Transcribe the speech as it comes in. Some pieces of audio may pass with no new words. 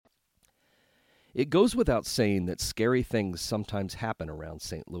It goes without saying that scary things sometimes happen around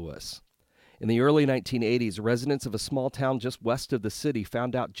St. Louis. In the early 1980s, residents of a small town just west of the city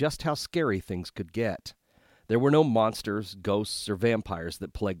found out just how scary things could get. There were no monsters, ghosts, or vampires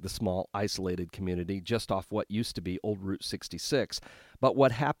that plagued the small, isolated community just off what used to be Old Route 66, but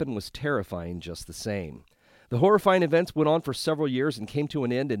what happened was terrifying just the same. The horrifying events went on for several years and came to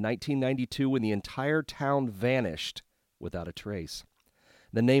an end in 1992 when the entire town vanished without a trace.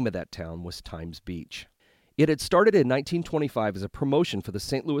 The name of that town was Times Beach. It had started in 1925 as a promotion for the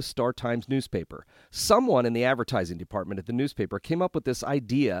St. Louis Star-Times newspaper. Someone in the advertising department at the newspaper came up with this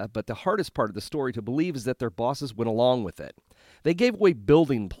idea, but the hardest part of the story to believe is that their bosses went along with it. They gave away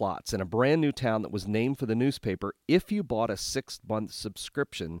building plots in a brand new town that was named for the newspaper if you bought a 6-month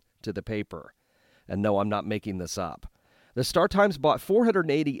subscription to the paper. And no, I'm not making this up. The Star-Times bought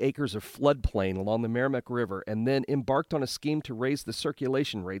 480 acres of floodplain along the Merrimack River and then embarked on a scheme to raise the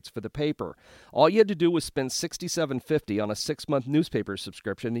circulation rates for the paper. All you had to do was spend $67.50 on a 6-month newspaper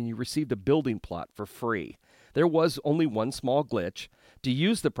subscription and you received a building plot for free. There was only one small glitch. To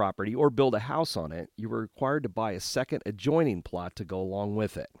use the property or build a house on it, you were required to buy a second adjoining plot to go along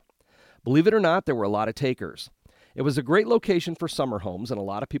with it. Believe it or not, there were a lot of takers. It was a great location for summer homes, and a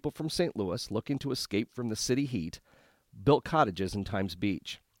lot of people from St. Louis, looking to escape from the city heat, built cottages in Times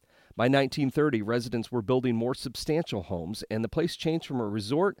Beach. By 1930, residents were building more substantial homes, and the place changed from a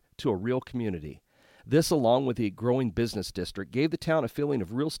resort to a real community. This, along with the growing business district, gave the town a feeling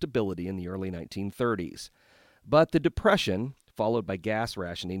of real stability in the early 1930s. But the Depression, followed by gas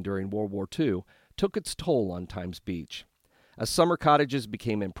rationing during World War II, took its toll on Times Beach. As summer cottages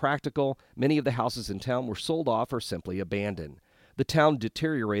became impractical, many of the houses in town were sold off or simply abandoned. The town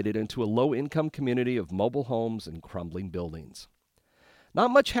deteriorated into a low-income community of mobile homes and crumbling buildings.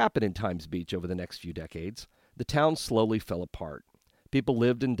 Not much happened in Times Beach over the next few decades. The town slowly fell apart. People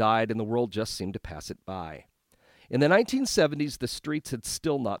lived and died, and the world just seemed to pass it by. In the 1970s, the streets had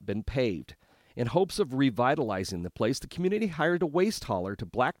still not been paved. In hopes of revitalizing the place, the community hired a waste hauler to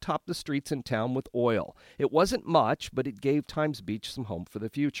blacktop the streets in town with oil. It wasn't much, but it gave Times Beach some hope for the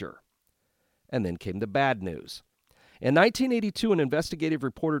future. And then came the bad news. In 1982, an investigative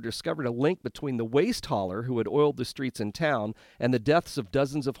reporter discovered a link between the waste hauler who had oiled the streets in town and the deaths of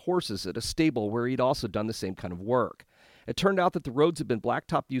dozens of horses at a stable where he'd also done the same kind of work. It turned out that the roads had been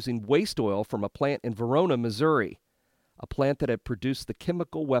blacktopped using waste oil from a plant in Verona, Missouri, a plant that had produced the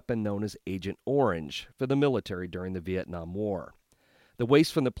chemical weapon known as Agent Orange for the military during the Vietnam War. The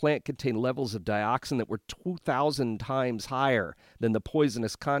waste from the plant contained levels of dioxin that were 2,000 times higher than the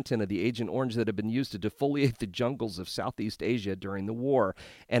poisonous content of the Agent Orange that had been used to defoliate the jungles of Southeast Asia during the war,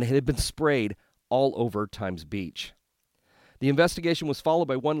 and it had been sprayed all over Times Beach. The investigation was followed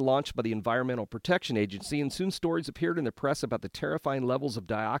by one launched by the Environmental Protection Agency, and soon stories appeared in the press about the terrifying levels of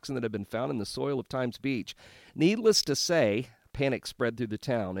dioxin that had been found in the soil of Times Beach. Needless to say, panic spread through the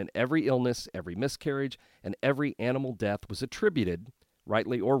town, and every illness, every miscarriage, and every animal death was attributed,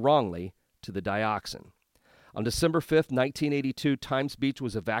 rightly or wrongly, to the dioxin. On December 5, 1982, Times Beach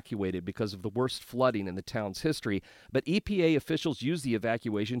was evacuated because of the worst flooding in the town's history, but EPA officials used the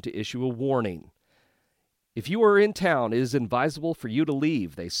evacuation to issue a warning. If you are in town, it is advisable for you to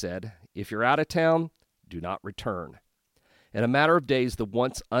leave, they said. If you're out of town, do not return. In a matter of days, the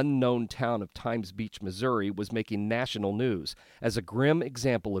once unknown town of Times Beach, Missouri, was making national news as a grim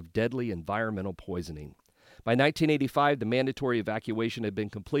example of deadly environmental poisoning. By 1985, the mandatory evacuation had been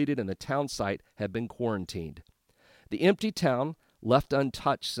completed and the town site had been quarantined. The empty town, left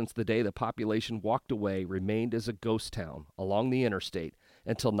untouched since the day the population walked away, remained as a ghost town along the interstate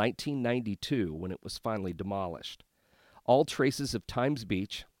until 1992 when it was finally demolished. All traces of Times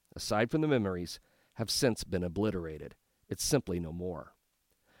Beach, aside from the memories, have since been obliterated. It's simply no more.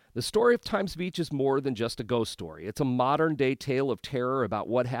 The story of Times Beach is more than just a ghost story. It's a modern-day tale of terror about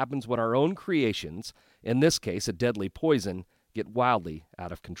what happens when our own creations, in this case a deadly poison, get wildly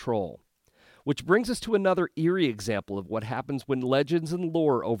out of control. Which brings us to another eerie example of what happens when legends and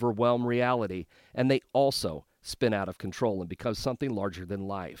lore overwhelm reality, and they also spin out of control and become something larger than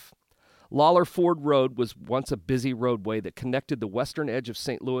life. Lawler Ford Road was once a busy roadway that connected the western edge of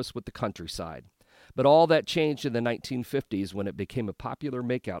St. Louis with the countryside. But all that changed in the 1950s when it became a popular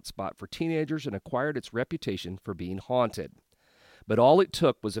makeout spot for teenagers and acquired its reputation for being haunted. But all it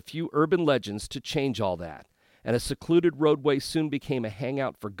took was a few urban legends to change all that, and a secluded roadway soon became a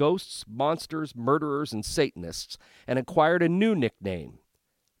hangout for ghosts, monsters, murderers, and Satanists, and acquired a new nickname,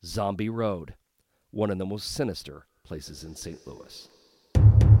 Zombie Road, one of the most sinister places in St. Louis.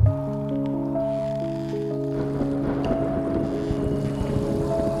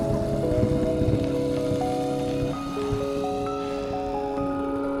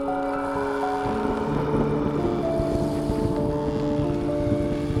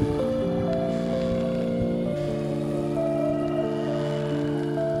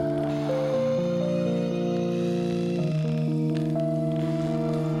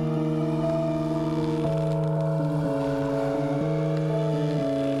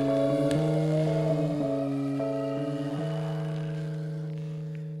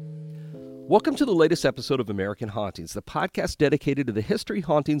 Welcome to the latest episode of American Hauntings, the podcast dedicated to the history,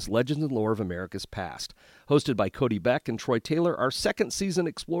 hauntings, legends, and lore of America's past. Hosted by Cody Beck and Troy Taylor, our second season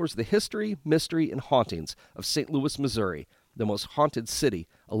explores the history, mystery, and hauntings of St. Louis, Missouri, the most haunted city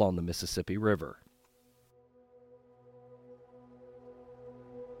along the Mississippi River.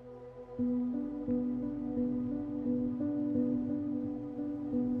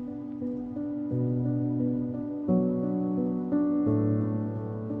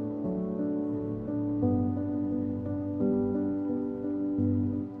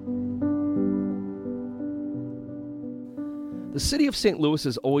 The city of St. Louis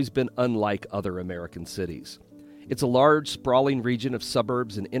has always been unlike other American cities. It's a large, sprawling region of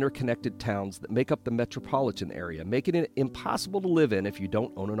suburbs and interconnected towns that make up the metropolitan area, making it impossible to live in if you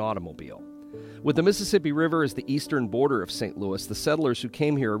don't own an automobile. With the Mississippi River as the eastern border of St. Louis, the settlers who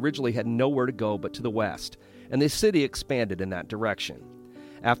came here originally had nowhere to go but to the west, and the city expanded in that direction.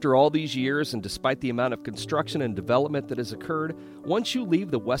 After all these years, and despite the amount of construction and development that has occurred, once you leave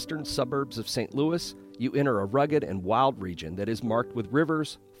the western suburbs of St. Louis, you enter a rugged and wild region that is marked with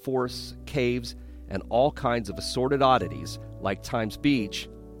rivers, forests, caves, and all kinds of assorted oddities like Times Beach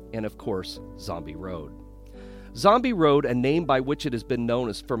and, of course, Zombie Road. Zombie Road, a name by which it has been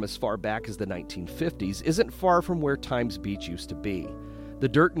known from as far back as the 1950s, isn't far from where Times Beach used to be. The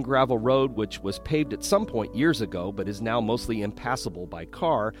dirt and gravel road, which was paved at some point years ago but is now mostly impassable by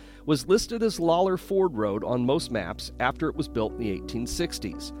car, was listed as Lawler Ford Road on most maps after it was built in the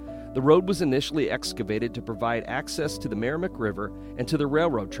 1860s. The road was initially excavated to provide access to the Merrimack River and to the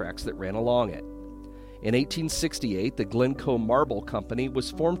railroad tracks that ran along it. In 1868, the Glencoe Marble Company was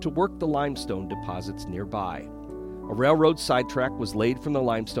formed to work the limestone deposits nearby. A railroad sidetrack was laid from the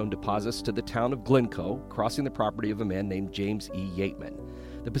limestone deposits to the town of Glencoe, crossing the property of a man named James E. Yateman.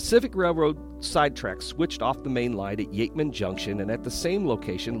 The Pacific Railroad sidetrack switched off the main line at Yateman Junction, and at the same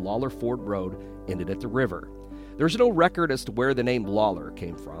location, Lawler Ford Road ended at the river. There's no record as to where the name Lawler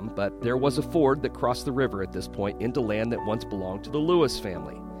came from, but there was a ford that crossed the river at this point into land that once belonged to the Lewis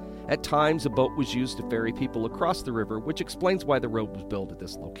family. At times, a boat was used to ferry people across the river, which explains why the road was built at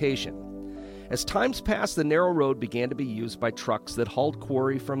this location. As times passed, the narrow road began to be used by trucks that hauled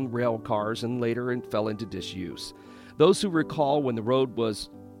quarry from rail cars and later fell into disuse. Those who recall when the road was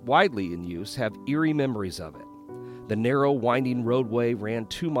widely in use have eerie memories of it. The narrow, winding roadway ran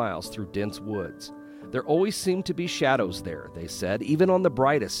 2 miles through dense woods. There always seemed to be shadows there, they said, even on the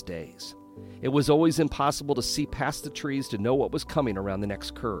brightest days. It was always impossible to see past the trees to know what was coming around the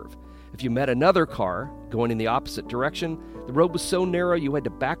next curve. If you met another car going in the opposite direction, the road was so narrow you had to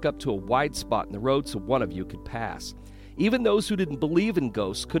back up to a wide spot in the road so one of you could pass. Even those who didn't believe in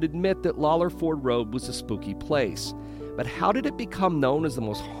ghosts could admit that Lawler Ford Road was a spooky place. But how did it become known as the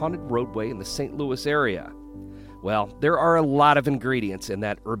most haunted roadway in the St. Louis area? Well, there are a lot of ingredients in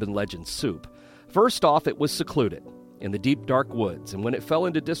that urban legend soup. First off, it was secluded in the deep, dark woods, and when it fell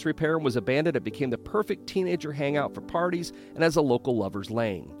into disrepair and was abandoned, it became the perfect teenager hangout for parties and as a local lover's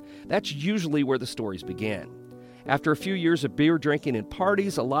lane. That's usually where the stories began. After a few years of beer drinking and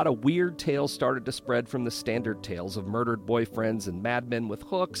parties, a lot of weird tales started to spread, from the standard tales of murdered boyfriends and madmen with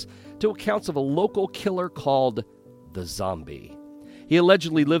hooks to accounts of a local killer called the Zombie. He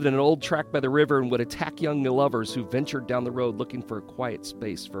allegedly lived in an old track by the river and would attack young lovers who ventured down the road looking for a quiet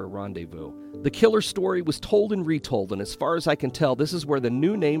space for a rendezvous. The killer story was told and retold, and as far as I can tell, this is where the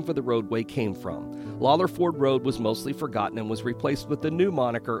new name for the roadway came from. Lawler Ford Road was mostly forgotten and was replaced with the new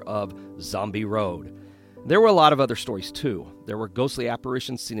moniker of Zombie Road. There were a lot of other stories, too. There were ghostly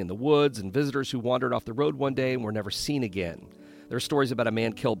apparitions seen in the woods and visitors who wandered off the road one day and were never seen again. There are stories about a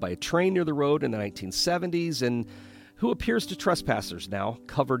man killed by a train near the road in the 1970s and who appears to trespassers now,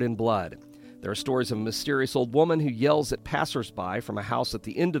 covered in blood. There are stories of a mysterious old woman who yells at passersby from a house at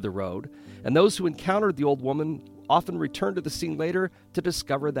the end of the road, and those who encountered the old woman often returned to the scene later to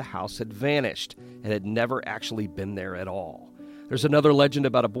discover the house had vanished and had never actually been there at all. There's another legend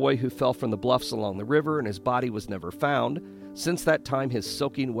about a boy who fell from the bluffs along the river and his body was never found. Since that time, his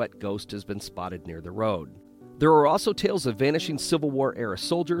soaking wet ghost has been spotted near the road. There are also tales of vanishing Civil War-era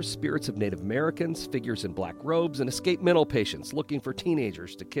soldiers, spirits of Native Americans, figures in black robes, and escaped mental patients looking for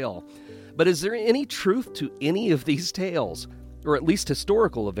teenagers to kill. But is there any truth to any of these tales? Or at least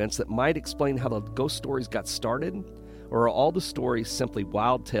historical events that might explain how the ghost stories got started? Or are all the stories simply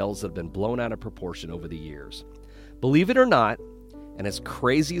wild tales that have been blown out of proportion over the years? Believe it or not, and as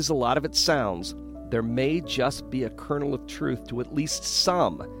crazy as a lot of it sounds, there may just be a kernel of truth to at least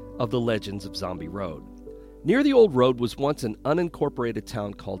some of the legends of Zombie Road. Near the old road was once an unincorporated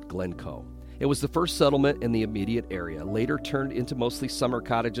town called Glencoe. It was the first settlement in the immediate area, later turned into mostly summer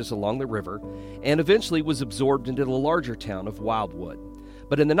cottages along the river, and eventually was absorbed into the larger town of Wildwood.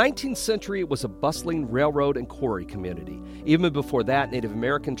 But in the 19th century, it was a bustling railroad and quarry community. Even before that, Native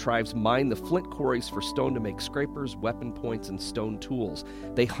American tribes mined the flint quarries for stone to make scrapers, weapon points, and stone tools.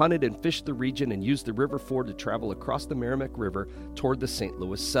 They hunted and fished the region and used the river ford to travel across the Merrimack River toward the St.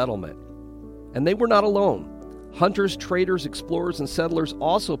 Louis settlement. And they were not alone. Hunters, traders, explorers, and settlers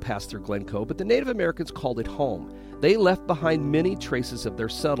also passed through Glencoe, but the Native Americans called it home. They left behind many traces of their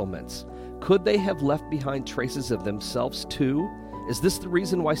settlements. Could they have left behind traces of themselves too? Is this the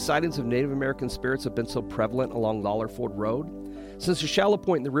reason why sightings of Native American spirits have been so prevalent along Lawler Ford Road? Since the shallow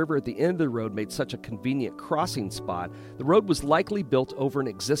point in the river at the end of the road made such a convenient crossing spot, the road was likely built over an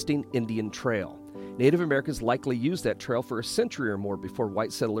existing Indian trail. Native Americans likely used that trail for a century or more before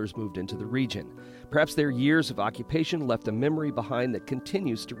white settlers moved into the region. Perhaps their years of occupation left a memory behind that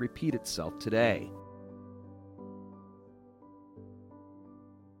continues to repeat itself today.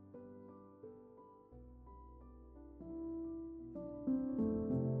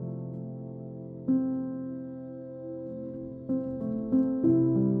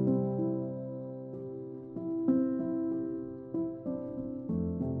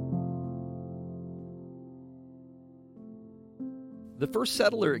 The first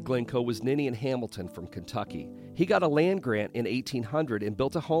settler at Glencoe was Ninian Hamilton from Kentucky. He got a land grant in 1800 and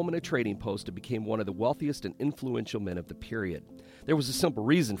built a home and a trading post and became one of the wealthiest and influential men of the period. There was a simple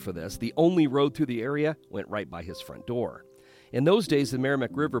reason for this. The only road through the area went right by his front door. In those days, the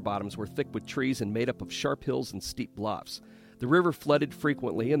Merrimack River bottoms were thick with trees and made up of sharp hills and steep bluffs. The river flooded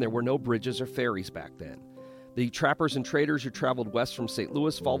frequently, and there were no bridges or ferries back then. The trappers and traders who traveled west from St.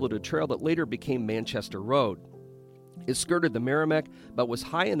 Louis followed a trail that later became Manchester Road. It skirted the Merrimack, but was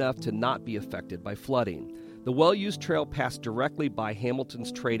high enough to not be affected by flooding. The well-used trail passed directly by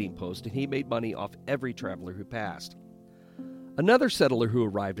Hamilton's trading post, and he made money off every traveler who passed. Another settler who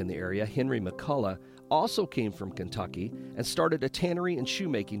arrived in the area, Henry McCullough, also came from Kentucky and started a tannery and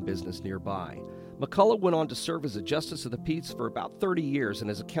shoemaking business nearby. McCullough went on to serve as a justice of the peace for about 30 years and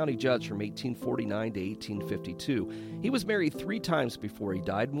as a county judge from 1849 to 1852. He was married 3 times before he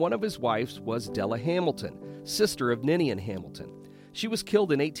died, and one of his wives was Della Hamilton, sister of Ninian Hamilton. She was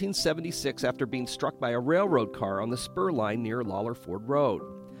killed in 1876 after being struck by a railroad car on the spur line near Lawler Ford Road.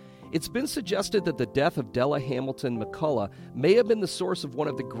 It's been suggested that the death of Della Hamilton McCullough may have been the source of one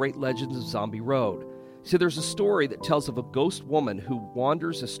of the great legends of Zombie Road. See, there's a story that tells of a ghost woman who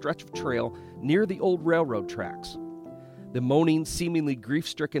wanders a stretch of trail near the old railroad tracks. The moaning, seemingly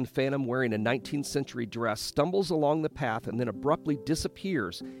grief-stricken phantom wearing a 19th century dress stumbles along the path and then abruptly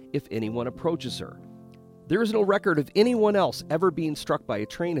disappears if anyone approaches her. There is no record of anyone else ever being struck by a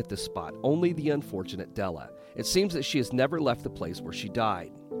train at this spot, only the unfortunate Della. It seems that she has never left the place where she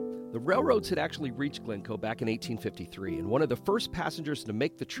died. The railroads had actually reached Glencoe back in 1853, and one of the first passengers to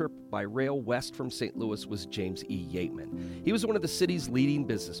make the trip by rail west from St. Louis was James E. Yateman. He was one of the city's leading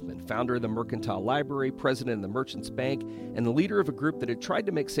businessmen, founder of the Mercantile Library, president of the Merchants Bank, and the leader of a group that had tried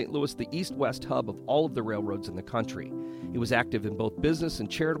to make St. Louis the east-west hub of all of the railroads in the country. He was active in both business and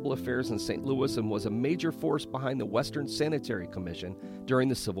charitable affairs in St. Louis and was a major force behind the Western Sanitary Commission during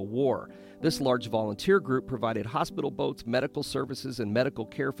the Civil War. This large volunteer group provided hospital boats, medical services, and medical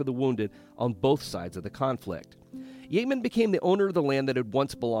care for the wounded on both sides of the conflict. Yateman became the owner of the land that had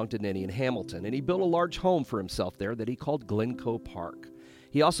once belonged to Ninian Hamilton, and he built a large home for himself there that he called Glencoe Park.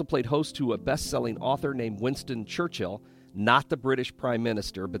 He also played host to a best-selling author named Winston Churchill, not the British Prime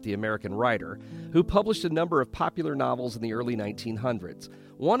Minister, but the American writer, who published a number of popular novels in the early 1900s.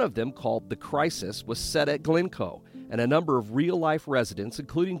 One of them, called The Crisis, was set at Glencoe, and a number of real-life residents,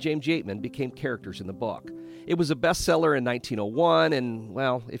 including James Yateman, became characters in the book. It was a bestseller in 1901, and,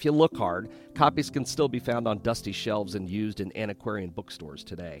 well, if you look hard, copies can still be found on dusty shelves and used in antiquarian bookstores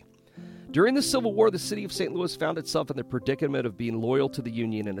today. During the Civil War, the city of St. Louis found itself in the predicament of being loyal to the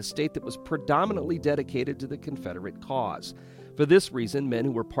Union in a state that was predominantly dedicated to the Confederate cause. For this reason, men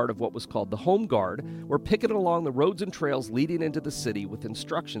who were part of what was called the Home Guard were picketed along the roads and trails leading into the city with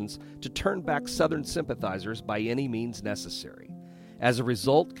instructions to turn back Southern sympathizers by any means necessary. As a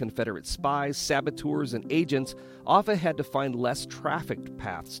result, Confederate spies, saboteurs, and agents often had to find less trafficked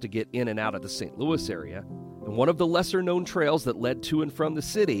paths to get in and out of the St. Louis area. And one of the lesser-known trails that led to and from the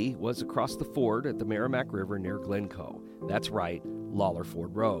city was across the ford at the Merrimack River near Glencoe. That's right, Lawler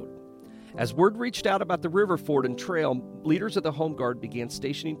Ford Road. As word reached out about the river ford and trail, leaders of the Home Guard began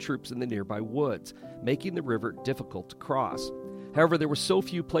stationing troops in the nearby woods, making the river difficult to cross. However, there were so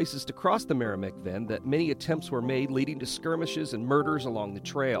few places to cross the Merrimack then that many attempts were made, leading to skirmishes and murders along the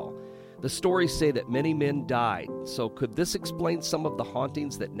trail. The stories say that many men died, so could this explain some of the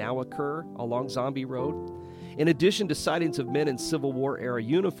hauntings that now occur along Zombie Road? In addition to sightings of men in Civil War-era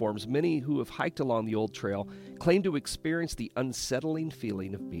uniforms, many who have hiked along the old trail claim to experience the unsettling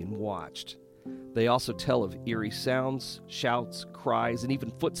feeling of being watched. They also tell of eerie sounds, shouts, cries, and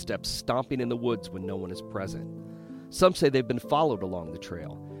even footsteps stomping in the woods when no one is present. Some say they've been followed along the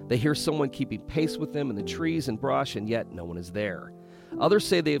trail. They hear someone keeping pace with them in the trees and brush, and yet no one is there. Others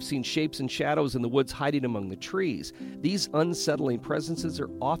say they have seen shapes and shadows in the woods hiding among the trees. These unsettling presences are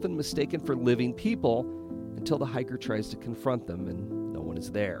often mistaken for living people until the hiker tries to confront them and no one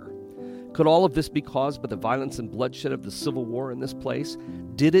is there. Could all of this be caused by the violence and bloodshed of the Civil War in this place?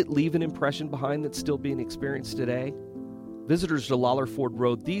 Did it leave an impression behind that's still being experienced today? Visitors to Lawler Ford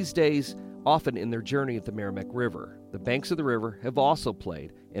Road these days often in their journey at the Merrimack River. The banks of the river have also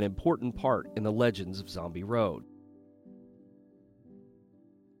played an important part in the legends of Zombie Road.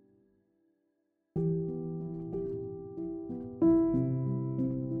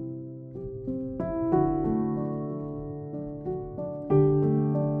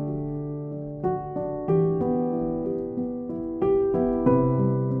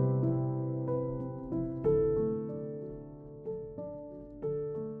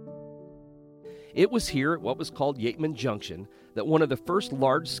 It was here at what was called Yateman Junction that one of the first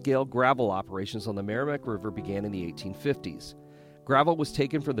large-scale gravel operations on the Merrimack River began in the 1850s. Gravel was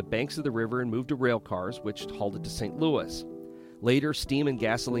taken from the banks of the river and moved to rail cars, which hauled it to St. Louis. Later, steam and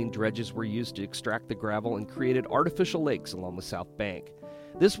gasoline dredges were used to extract the gravel and created artificial lakes along the south bank.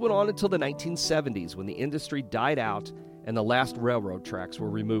 This went on until the 1970s, when the industry died out and the last railroad tracks were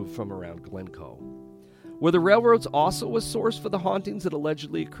removed from around Glencoe. Were the railroads also a source for the hauntings that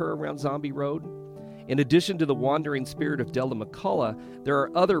allegedly occur around Zombie Road? In addition to the wandering spirit of Della McCullough, there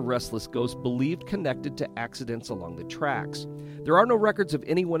are other restless ghosts believed connected to accidents along the tracks. There are no records of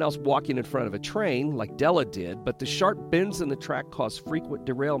anyone else walking in front of a train, like Della did, but the sharp bends in the track cause frequent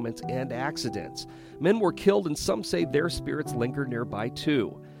derailments and accidents. Men were killed, and some say their spirits linger nearby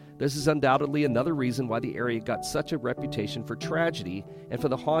too. This is undoubtedly another reason why the area got such a reputation for tragedy and for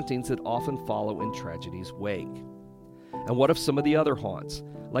the hauntings that often follow in tragedy's wake. And what of some of the other haunts?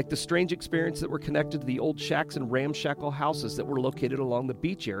 Like the strange experience that were connected to the old shacks and ramshackle houses that were located along the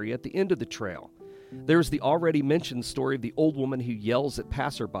beach area at the end of the trail. There's the already mentioned story of the old woman who yells at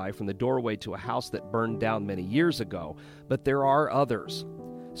passerby from the doorway to a house that burned down many years ago, but there are others.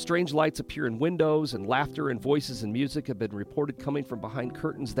 Strange lights appear in windows, and laughter and voices and music have been reported coming from behind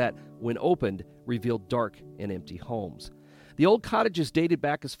curtains that, when opened, revealed dark and empty homes. The old cottages dated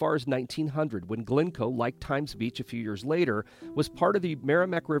back as far as 1900, when Glencoe, like Times Beach a few years later, was part of the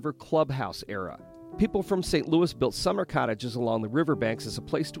Merrimack River clubhouse era. People from St. Louis built summer cottages along the riverbanks as a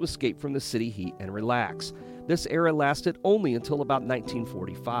place to escape from the city heat and relax. This era lasted only until about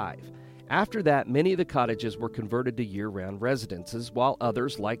 1945. After that, many of the cottages were converted to year-round residences, while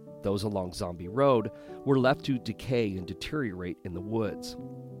others, like those along Zombie Road, were left to decay and deteriorate in the woods.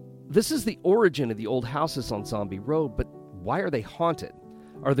 This is the origin of the old houses on Zombie Road, but why are they haunted?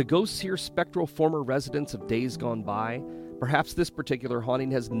 Are the ghosts here spectral former residents of days gone by? Perhaps this particular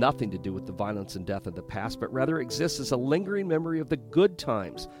haunting has nothing to do with the violence and death of the past, but rather exists as a lingering memory of the good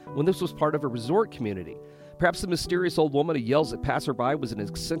times when this was part of a resort community. Perhaps the mysterious old woman who yells at passerby was an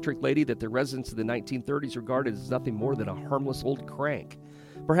eccentric lady that the residents of the 1930s regarded as nothing more than a harmless old crank.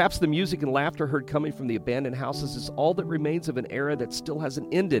 Perhaps the music and laughter heard coming from the abandoned houses is all that remains of an era that still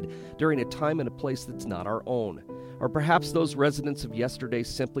hasn't ended during a time and a place that's not our own. Or perhaps those residents of yesterday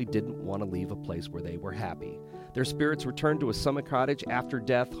simply didn't want to leave a place where they were happy. Their spirits returned to a summer cottage after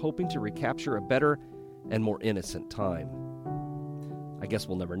death, hoping to recapture a better and more innocent time. I guess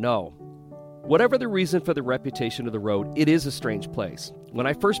we'll never know. Whatever the reason for the reputation of the road, it is a strange place. When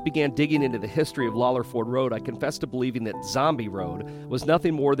I first began digging into the history of Lawler Ford Road, I confessed to believing that Zombie Road was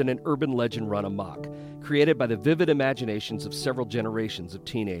nothing more than an urban legend run amok, created by the vivid imaginations of several generations of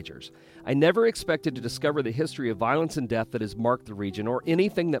teenagers. I never expected to discover the history of violence and death that has marked the region, or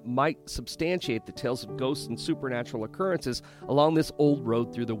anything that might substantiate the tales of ghosts and supernatural occurrences along this old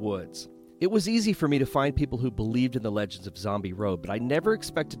road through the woods. It was easy for me to find people who believed in the legends of Zombie Road, but I never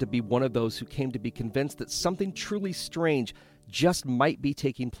expected to be one of those who came to be convinced that something truly strange just might be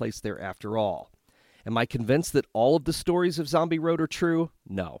taking place there after all. Am I convinced that all of the stories of Zombie Road are true?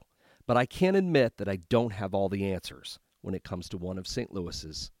 No. But I can admit that I don't have all the answers when it comes to one of St.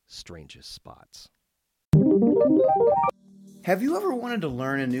 Louis's strangest spots. Have you ever wanted to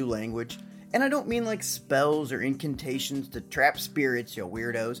learn a new language? And I don't mean like spells or incantations to trap spirits, you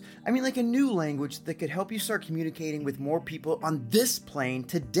weirdos. I mean like a new language that could help you start communicating with more people on this plane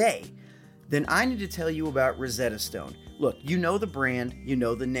today. Then I need to tell you about Rosetta Stone. Look, you know the brand, you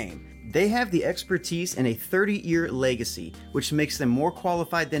know the name. They have the expertise and a 30-year legacy, which makes them more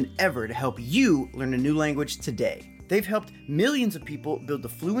qualified than ever to help you learn a new language today. They've helped millions of people build the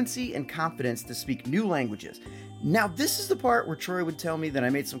fluency and confidence to speak new languages. Now, this is the part where Troy would tell me that I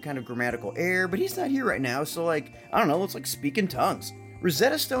made some kind of grammatical error, but he's not here right now, so I don't know, it's like speaking tongues.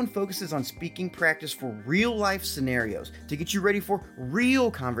 Rosetta Stone focuses on speaking practice for real-life scenarios to get you ready for real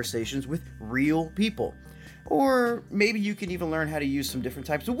conversations with real people. Or maybe you can even learn how to use some different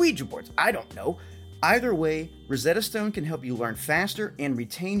types of Ouija boards. I don't know. Either way, Rosetta Stone can help you learn faster and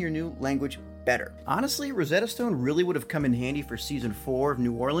retain your new language better. Honestly, Rosetta Stone really would have come in handy for season 4 of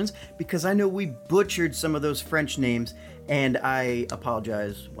New Orleans because I know we butchered some of those French names, and I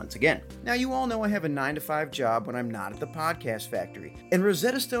apologize once again. Now, you all know I have a 9-to-5 job when I'm not at the podcast factory, and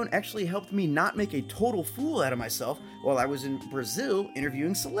Rosetta Stone actually helped me not make a total fool out of myself while I was in Brazil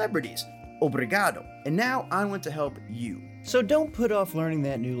interviewing celebrities. Obrigado. And now I want to help you. So don't put off learning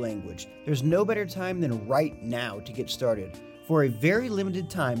that new language. There's no better time than right now to get started. For a very limited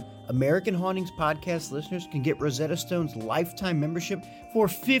time, American Hauntings podcast listeners can get Rosetta Stone's lifetime membership for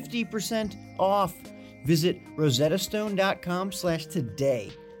 50% off. Visit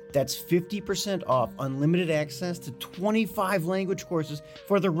rosettastone.com/today. That's 50% off unlimited access to 25 language courses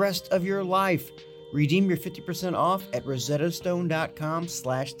for the rest of your life. Redeem your 50% off at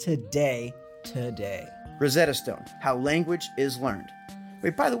rosettastone.com/today today. Rosetta Stone, how language is learned.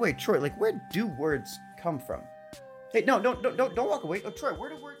 Wait, by the way, Troy, where do words come from? Hey, no, don't walk away. Oh, Troy, where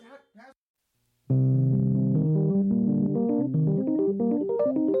do words...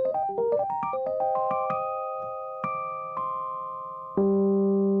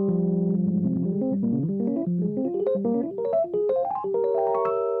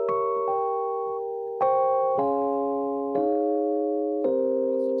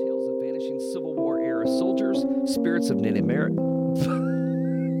 Tales of vanishing Civil War era soldiers, spirits of Native American.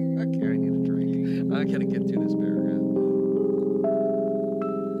 Okay, I need a drink. I gotta get through this paragraph.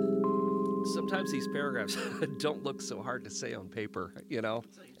 Sometimes these paragraphs don't look so hard to say on paper, you know.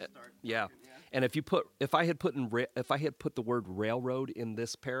 Yeah. And if I had put the word railroad in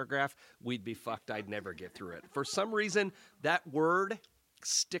this paragraph, we'd be fucked. I'd never get through it. For some reason, that word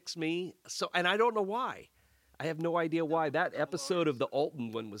sticks me so, and I don't know why. I have no idea why. That episode of the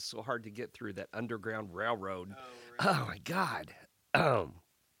Alton one was so hard to get through, that Underground Railroad. Oh my God.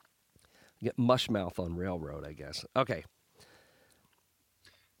 Get mush mouth on railroad, I guess. Okay.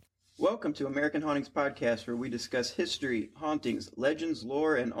 Welcome to American Hauntings Podcast, where we discuss history, hauntings, legends,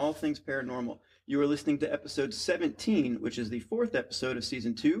 lore, and all things paranormal. You are listening to episode 17, which is the 4th episode of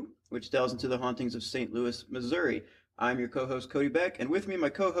season 2, which delves into the hauntings of St. Louis, Missouri. I'm your co-host, Cody Beck, and with me, my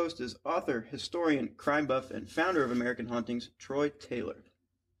co-host is author, historian, crime buff, and founder of American Hauntings, Troy Taylor.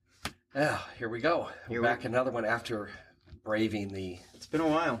 Oh, here we go. We're back another one after braving the... It's been a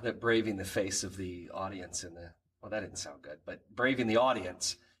while. Braving the face of the audience in the... Well, that didn't sound good, but braving the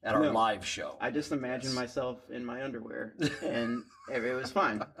audience at our live show. I just imagined myself in my underwear, and it was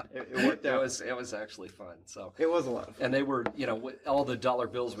fine. It worked out. It was actually fun. So it was a lot of fun. And they were, all the dollar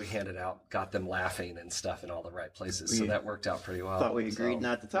bills we handed out got them laughing and stuff in all the right places. So that worked out pretty well. Thought we agreed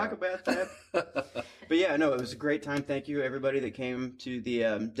not to talk about that. But yeah, no, it was a great time. Thank you, everybody that came to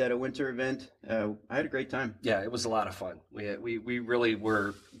the Dead of Winter event. I had a great time. Yeah, it was a lot of fun. We really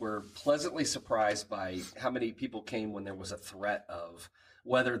were pleasantly surprised by how many people came when there was a threat of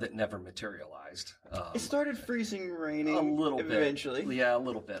weather that never materialized. It started freezing, raining a little bit eventually. Yeah, a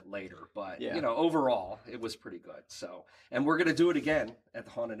little bit later, but overall it was pretty good. So, and we're going to do it again at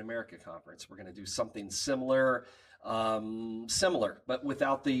the Haunted America conference. We're going to do something similar, but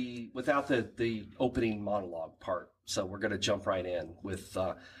without the opening monologue part. So we're going to jump right in with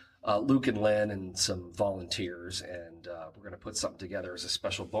Luke and Lynn and some volunteers, and we're going to put something together as a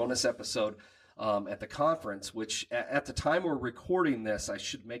special bonus episode at the conference, which at the time we're recording this, I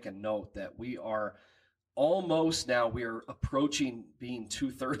should make a note that we are approaching being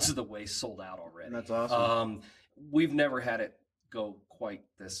 2/3 of the way sold out already. That's awesome. We've never had it go quite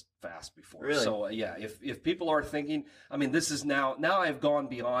this fast before. Really? So if people are thinking, this is now I've gone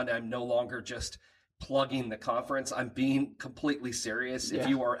beyond, I'm no longer just plugging the conference. I'm being completely serious. Yeah. If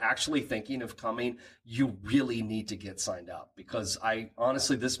you are actually thinking of coming, you really need to get signed up, because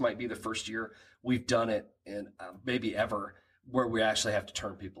honestly, this might be the first year we've done it in maybe ever where we actually have to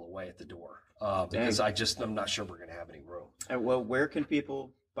turn people away at the door because I'm not sure we're going to have any room. Well, where can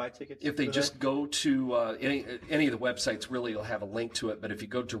people buy tickets? If they just go to any of the websites, really, you'll have a link to it. But if you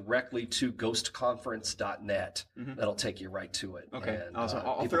go directly to ghostconference.net, that'll take you right to it. Okay, and, awesome.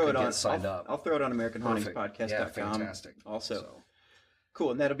 I'll throw it on. Up. I'll throw it on AmericanHauntingsPodcast.com. Yeah, fantastic. Also,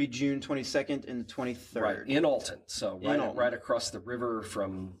 cool. And that'll be June 22nd and 23rd. Right in Alton. So right across the river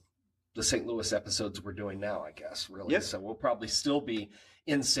from the St. Louis episodes we're doing now, I guess, really. Yep. So we'll probably still be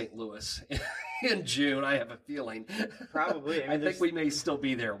in St. Louis in June, I have a feeling. Probably. I think we may still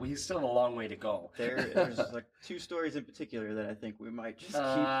be there. We still have a long way to go. There's like 2 stories in particular that I think we might just keep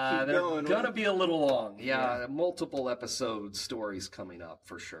they're going. They're going to be a little long. Yeah, multiple episode stories coming up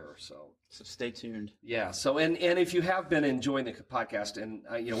for sure. So stay tuned. Yeah. So, and if you have been enjoying the podcast, and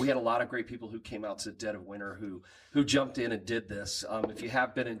we had a lot of great people who came out to Dead of Winter who jumped in and did this. If you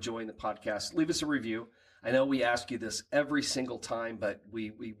have been enjoying the podcast, leave us a review. I know we ask you this every single time, but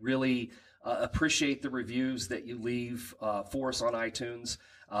we really appreciate the reviews that you leave for us on iTunes.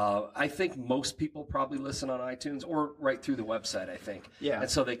 I think most people probably listen on iTunes or right through the website, I think. Yeah. And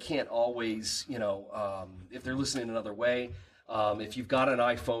so they can't always, if they're listening another way, if you've got an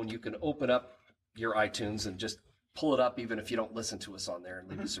iPhone, you can open up your iTunes and just pull it up, even if you don't listen to us on there, and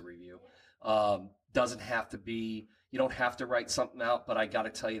leave us a review. Doesn't have to be, you don't have to write something out, but I got to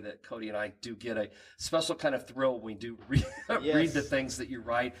tell you that Cody and I do get a special kind of thrill when we do read the things that you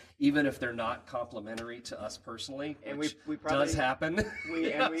write, even if they're not complimentary to us personally, and which we probably does happen.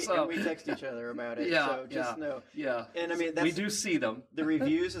 And we text each other about it. Yeah, so just know. Yeah. And I mean, we do see them. The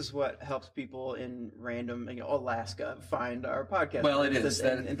reviews is what helps people in random, Alaska find our podcast. Well, it is.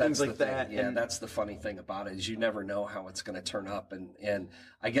 And things like that. Yeah, and that's the funny thing about it, is you never know how it's going to turn up. And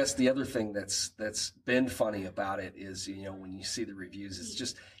I guess the other thing that's been funny about it is, when you see the reviews,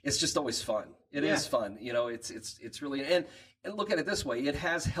 it's just always fun. It is fun. It's really, and look at it this way, it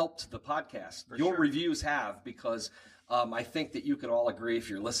has helped the podcast. Your reviews have, because I think that you could all agree, if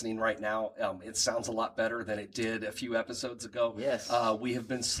you're listening right now, it sounds a lot better than it did a few episodes ago. Yes. We have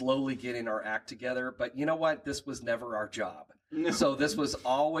been slowly getting our act together, but you know what? This was never our job. No. So this was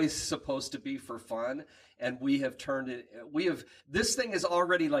always supposed to be for fun, and we have turned it. This thing is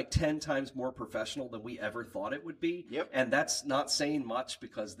already like 10 times more professional than we ever thought it would be. Yep. And that's not saying much,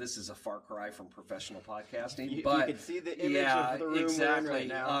 because this is a far cry from professional podcasting. But you can see the image of the room we're in right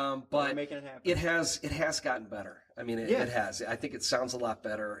now. But we're making it happen. It has gotten better. I mean, it has. I think it sounds a lot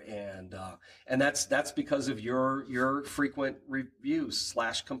better, and that's because of your frequent reviews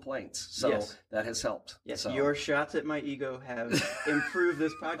 / complaints. So that has helped. Yes, so. Your shots at my ego have improved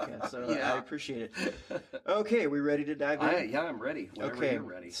this podcast, so I appreciate it. Okay, we ready to dive in? I'm ready. Whenever you're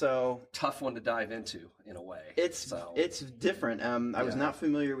ready. So tough one to dive into, in a way. It's different. I was not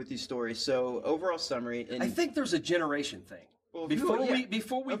familiar with these stories. So overall summary. I think there's a generation thing. Well, before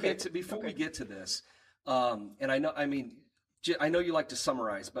we get to this. And I know you like to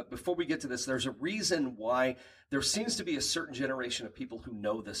summarize, but before we get to this, there's a reason why there seems to be a certain generation of people who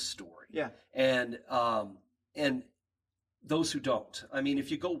know this story. Yeah. And those who don't. I mean,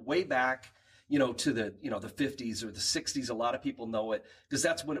 if you go way back, to the 50s or the 60s, a lot of people know it because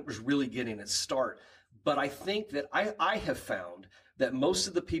that's when it was really getting its start. But I think that I have found that most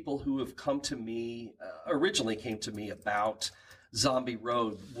of the people who have come to me, originally came to me about Zombie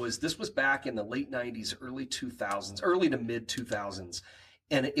Road, was back in the late 90s, early 2000s, early to mid 2000s.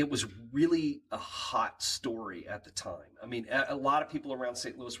 And it was really a hot story at the time. I mean, a lot of people around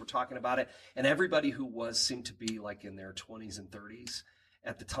St. Louis were talking about it, and everybody who seemed to be like in their 20s and 30s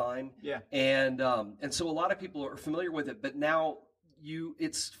at the time. Yeah. And so a lot of people are familiar with it, but now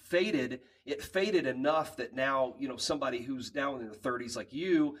it's faded. It faded enough that now, somebody who's now in their 30s like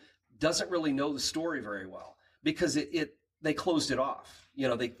you doesn't really know the story very well, because they closed it off.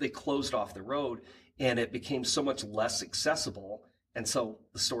 They closed off the road, and it became so much less accessible. And so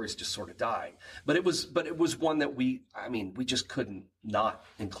the stories just sort of died. But it was one that we just couldn't not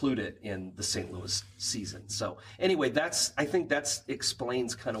include it in the St. Louis season. So anyway, I think that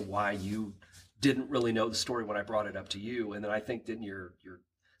explains kind of why you didn't really know the story when I brought it up to you. And then I think didn't your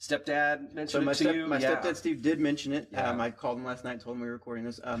stepdad mentioned it to you? My stepdad Steve did mention it. Yeah. I called him last night and told him we were recording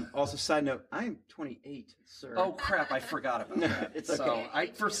this. Also, side note, I'm 28, sir. Oh crap! I forgot about that. It's okay. So I,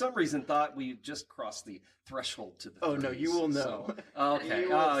 for some reason, thought we just crossed the threshold to the. Oh 30s, no, you will know. So, okay.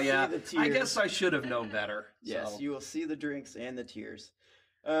 I guess I should have known better. Yes, so. You will see the drinks and the tears.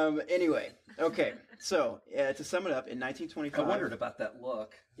 Anyway, okay. So to sum it up, in 1925, I wondered about that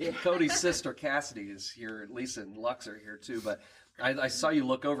look. Yeah. Cody's sister Cassidy is here. Lisa and Lux are here too, but. I saw you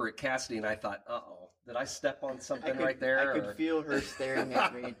look over at Cassidy, and I thought, "Uh-oh, did I step on something right there?" I could feel her staring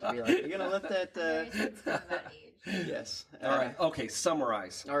at me to be like, "You're gonna let that?" Yes. All right. Okay.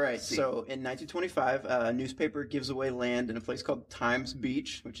 Summarize. All right. So in 1925, a newspaper gives away land in a place called Times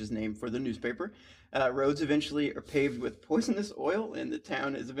Beach, which is named for the newspaper. Roads eventually are paved with poisonous oil, and the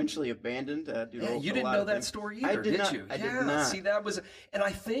town is eventually abandoned. You didn't know that story either, did you? I did not. See, that was, and I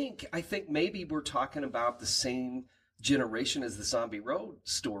think maybe we're talking about the same generation as the Zombie Road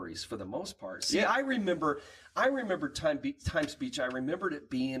stories for the most part. See, Yeah. I remember Times Beach. I remembered it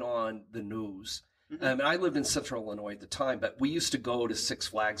being on the news. I lived in Central Illinois at the time, but we used to go to Six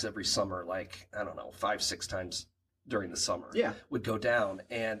Flags every summer, like, I don't know, 5-6 times during the summer. Yeah. Would go down.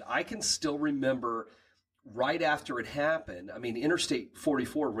 And I can still remember right after it happened. I mean, Interstate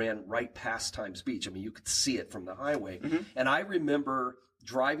 44 ran right past Times Beach. I mean, you could see it from the highway. And I remember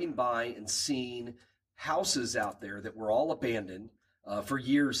driving by and seeing houses out there that were all abandoned for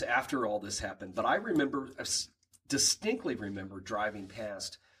years after all this happened. But I distinctly remember driving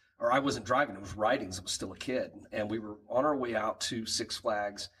past, or I wasn't driving, I was riding, I was still a kid. And we were on our way out to Six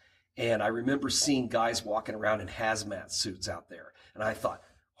Flags. And I remember seeing guys walking around in hazmat suits out there. And I thought,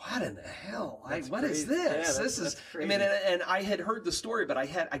 what in the hell? What is this? Yeah, this is, crazy. I mean, and I had heard the story, but I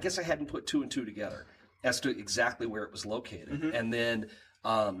guess I hadn't put two and two together as to exactly where it was located. And then,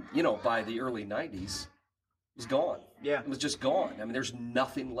 by the early 90s, it was gone. Yeah. It was just gone. I mean, there's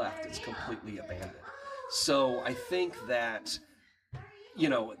nothing left. It's completely abandoned. So I think that,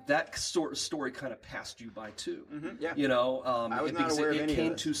 that sort of story kind of passed you by too. Yeah. I was not aware of any of it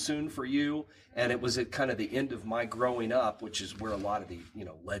came this. too soon for you, and it was at kind of the end of my growing up, which is where a lot of the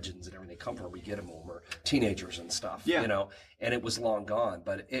legends and everything come from. We get them when we're teenagers and stuff. Yeah. And it was long gone.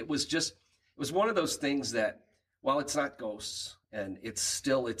 But it was one of those things that, while it's not ghosts, and it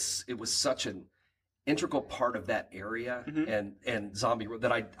was such an integral part of that area and Zombie Road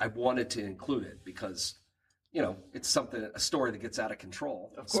that I wanted to include it because. It's a story that gets out of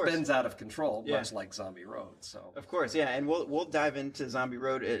control. Of course. Spins out of control, Yeah. much like Zombie Road. So, Of course, yeah, and we'll dive into Zombie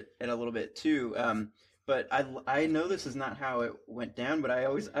Road in a little bit too. But I know this is not how it went down, but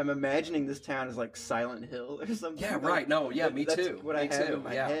I'm imagining this town as like Silent Hill or something. yeah, right. No, yeah, me That's too. what me I have too. in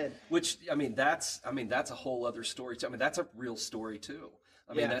my yeah. head. Which that's a whole other story too. I mean, that's a real story too.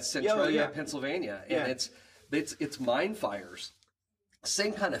 I mean, Yeah. that's Yeah, Centralia, yeah. Pennsylvania, Yeah. and it's mine fires.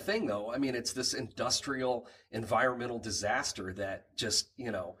 Same kind of thing, though. I mean, it's this industrial, environmental disaster that just,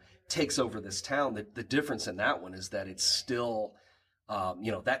 takes over this town. The difference in that one is that it's still,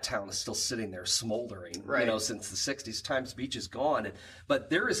 that town is still sitting there smoldering, Right. since the 60s. Times Beach is gone. But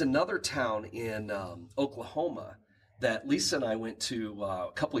there is another town in Oklahoma that Lisa and I went to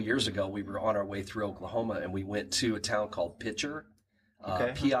a couple of years ago. We were on our way through Oklahoma, and we went to a town called Pitcher,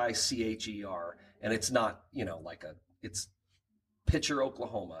 Okay. Picher. And it's not, it's Pitcher,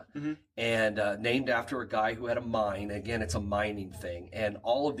 Oklahoma, and named after a guy who had a mine. Again, it's a mining thing. And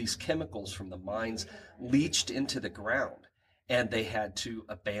all of these chemicals from the mines leached into the ground, and they had to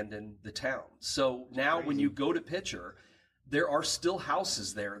abandon the town. So now when you go to Pitcher, there are still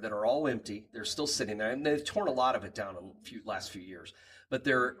houses there that are all empty. They're still sitting there, and they've torn a lot of it down in the last few years. But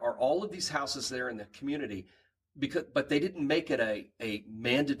there are all of these houses there in the community, but they didn't make it a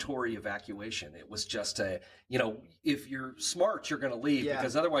mandatory evacuation. It was just if you're smart, you're going to leave Yeah.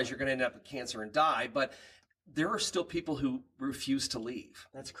 because otherwise you're going to end up with cancer and die. But there are still people who refuse to leave.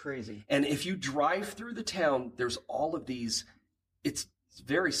 That's crazy. And if you drive through the town, there's all of these, it's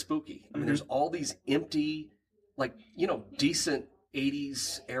very spooky. I mean, there's all these empty, decent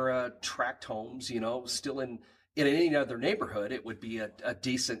 80s era tract homes, still in any other neighborhood, it would be a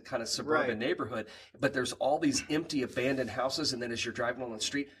decent kind of suburban Right. neighborhood. But there's all these empty, abandoned houses. And then as you're driving on the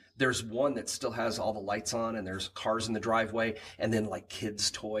street, there's one that still has all the lights on and there's cars in the driveway and then like kids'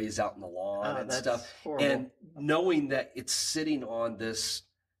 toys out in the lawn and that's stuff. horrible. And knowing that it's sitting on this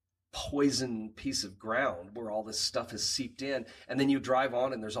poison piece of ground where all this stuff has seeped in, and then you drive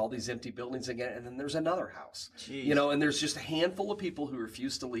on and there's all these empty buildings again, and then there's another house. Jeez. And there's just a handful of people who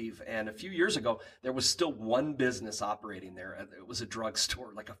refuse to leave. And a few years ago there was still one business operating there. It was a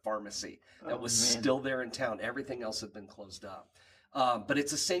drugstore, like a pharmacy, that was man. still there in town. Everything else had been closed up. But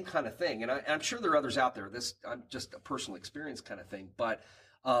it's the same kind of thing, and I'm sure there are others out there. I'm just a personal experience kind of thing, but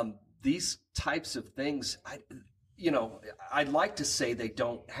these types of things, I'd like to say they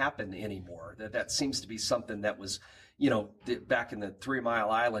don't happen anymore. That seems to be something that was, back in the 3 Mile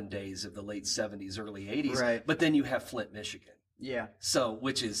Island days of the late 70s, early 80s. Right. But then you have Flint, Michigan. Yeah. So,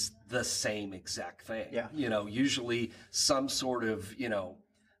 which is the same exact thing. Yeah. Usually some sort of,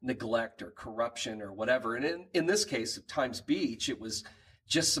 neglect or corruption or whatever. And in this case, at Times Beach, it was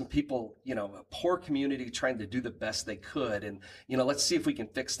just some people, a poor community trying to do the best they could. And, let's see if we can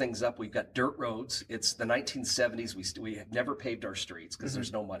fix things up. We've got dirt roads. It's the 1970s. We have never paved our streets because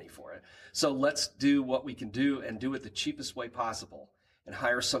there's no money for it. So let's do what we can do and do it the cheapest way possible. And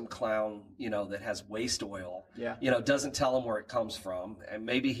hire some clown, that has waste oil. Yeah. Doesn't tell them where it comes from. And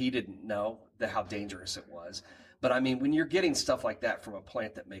maybe he didn't know how dangerous it was. But I mean, when you're getting stuff like that from a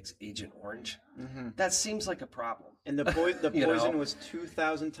plant that makes Agent Orange, that seems like a problem. And the poison was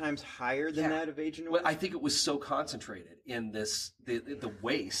 2,000 times higher than that of Agent Orange? Well, I think it was so concentrated in the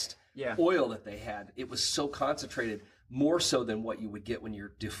waste Yeah. oil that they had. It was so concentrated, more so than what you would get when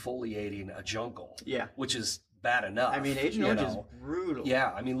you're defoliating a jungle. Yeah. Which is bad enough. I mean, Agent Orange is brutal.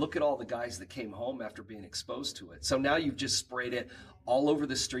 Yeah, I mean, look at all the guys that came home after being exposed to it. So now you've just sprayed it all over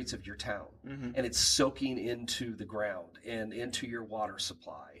the streets of your town, and it's soaking into the ground and into your water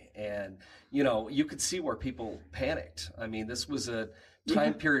supply. And, you know, you could see where people panicked. I mean, this was a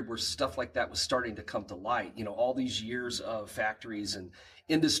time period where stuff like that was starting to come to light. You know, all these years of factories and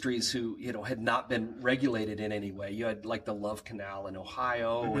industries who, you know, had not been regulated in any way. You had like the Love Canal in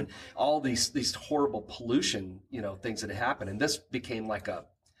Ohio and all these horrible pollution, you know, things that had happened. And this became like a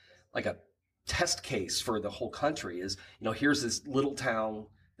test case for the whole country. Is, you know, here's this little town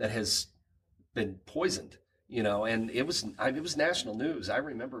that has been poisoned, you know, and it was national news. I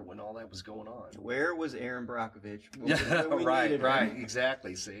remember when all that was going on. Where was Aaron Brockovich? Yeah, right,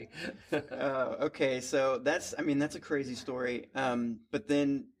 exactly. See, okay, so that's a crazy story. But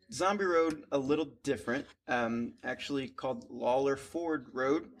then Zombie Road, a little different. Actually called Lawler Ford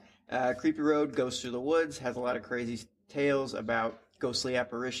Road. Creepy road, goes through the woods, has a lot of crazy tales about ghostly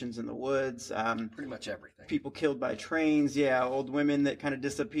apparitions in the woods. Pretty much everything. People killed by trains. Yeah, old women that kind of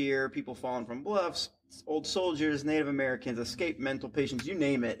disappear. People falling from bluffs. Old soldiers, Native Americans, escaped mental patients, you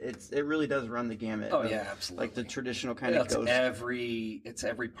name it. It really does run the gamut. Oh yeah, absolutely. Like the traditional kind of ghost. It's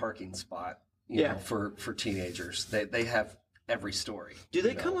every parking spot, you know, for teenagers. They have every story. Do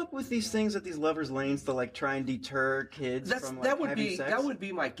they come up with these things at these lovers' lanes to like try and deter kids from like having sex? That would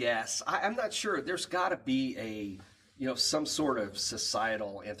be my guess. I'm not sure. There's got to be some sort of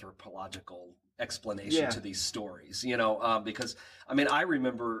societal anthropological explanation to these stories, you know, because I mean, I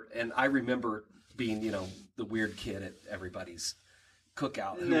remember being, you know, the weird kid at everybody's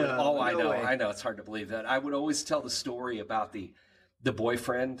cookout. I know it's hard to believe that. I would always tell the story about the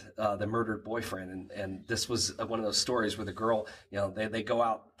boyfriend, the murdered boyfriend, and this was one of those stories where the girl, you know, they go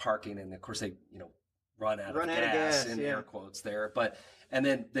out parking, and of course they, you know, run out of gas in air quotes there, and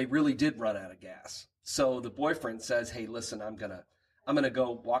then they really did run out of gas. So the boyfriend says, "Hey, listen, I'm gonna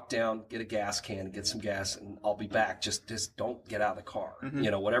go walk down, get a gas can, get some gas, and I'll be back. Just don't get out of the car. You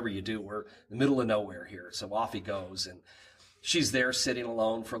know, whatever you do, we're in the middle of nowhere here." So off he goes, and she's there sitting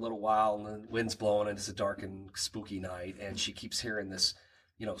alone for a little while, and the wind's blowing, and it's a dark and spooky night, and she keeps hearing this,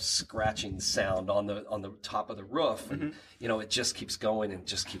 you know, scratching sound on the top of the roof, and you know, it just keeps going and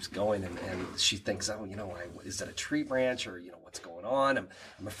just keeps going, and she thinks, oh, you know, is that a tree branch, or, you know, what's going on?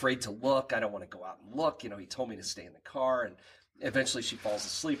 I'm afraid to look. I don't want to go out and look. You know, he told me to stay in the car, and eventually she falls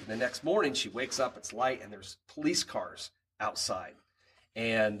asleep, and the next morning she wakes up, it's light, and there's police cars outside,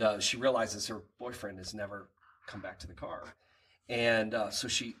 and she realizes her boyfriend has never come back to the car, and so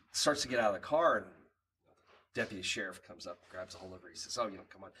she starts to get out of the car, and deputy sheriff comes up, grabs a hold of her. He says, "Oh, you know,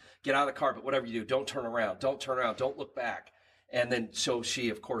 come on, get out of the car, but whatever you do, don't turn around, don't look back." And then so she,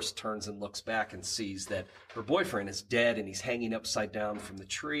 of course, turns and looks back and sees that her boyfriend is dead, and he's hanging upside down from the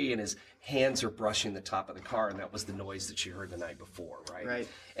tree, and his hands are brushing the top of the car, and that was the noise that she heard the night before, right? Right.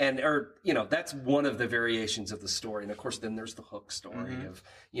 And, or, you know, that's one of the variations of the story. And, of course, then there's the hook story of,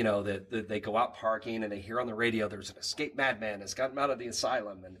 you know, that they go out parking, and they hear on the radio there's an escaped madman that's gotten out of the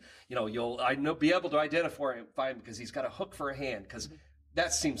asylum, and, you know, be able to identify him because he's got a hook for a hand, because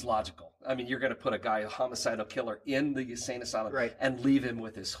that seems logical. I mean, you're going to put a guy, a homicidal killer, in the insane asylum and leave him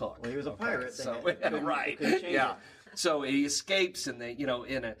with his hook. Well, he was a pirate. So, right. Yeah. So he escapes, and they, you know,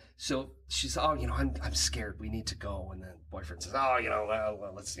 so she's, "Oh, you know, I'm scared. We need to go." And then boyfriend says, "Oh, you know,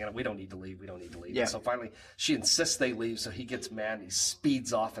 well, let's, you know, we don't need to leave. Yeah. And so finally she insists they leave. So he gets mad, and he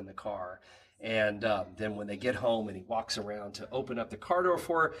speeds off in the car. And then when they get home, and he walks around to open up the car door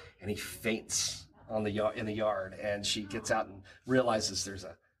for her, and he faints in the yard, and she gets out and realizes there's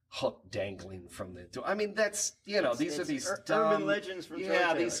a hook dangling from the door. I mean, that's, you know, these are these urban legends from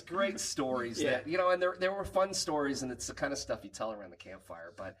these great stories that, you know, and there were fun stories, and it's the kind of stuff you tell around the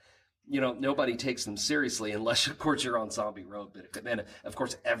campfire, but, you know, nobody takes them seriously unless, of course, you're on Zombie Road. But then, of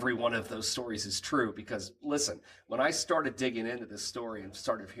course, every one of those stories is true, because, listen, when I started digging into this story and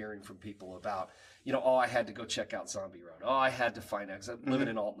started hearing from people about, you know, "Oh, I had to go check out Zombie Road. Oh, I had to find out," because I'm living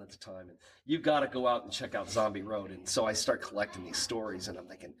in Alton at the time, and you got to go out and check out Zombie Road. And so I start collecting these stories, and I'm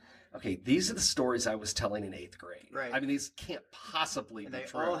thinking, okay, these are the stories I was telling in 8th grade. Right. I mean, these can't possibly be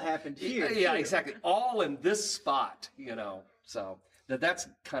true. They all happened here. Yeah, exactly. All in this spot, you know. So that's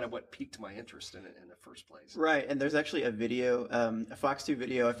kind of what piqued my interest in it in the first place. Right, and there's actually a video, a Fox 2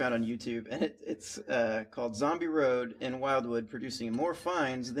 video I found on YouTube, and it's called Zombie Road in Wildwood Producing More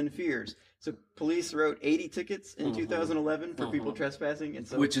Fines Than Fears. So police wrote 80 tickets in 2011 for people trespassing, and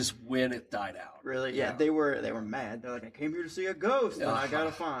so which is when it died out. Really, yeah, they were mad. They're like, I came here to see a ghost, and I got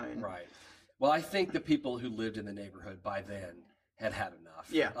a fine. Right. Well, I think the people who lived in the neighborhood by then had enough.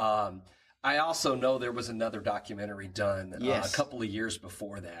 Yeah. I also know there was another documentary done a couple of years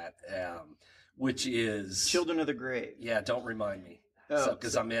before that, which is Children of the Grave. Yeah, don't remind me.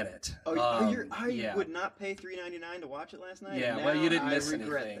 Because I'm in it. You would not pay $3.99 to watch it last night? Yeah, well, you didn't miss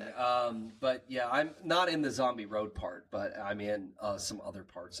anything. But yeah, I'm not in the Zombie Road part, but I'm in some other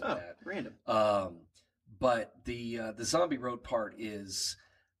parts of that. Random. But the Zombie Road part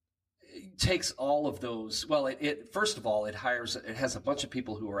takes all of those. Well, it first of all, it has a bunch of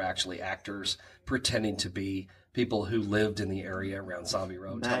people who are actually actors pretending to be people who lived in the area around Zombie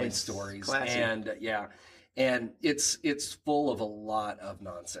Road, telling stories. Classy. And it's full of a lot of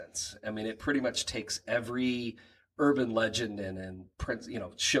nonsense. I mean, it pretty much takes every urban legend and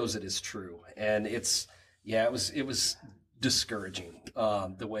shows it as true. And it was discouraging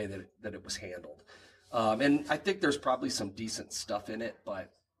the way that it was handled. And I think there's probably some decent stuff in it,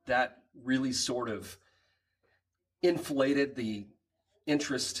 but that really sort of inflated the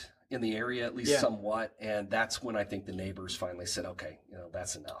interest in the area, at least somewhat. And that's when I think the neighbors finally said, okay,